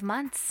couple of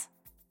months.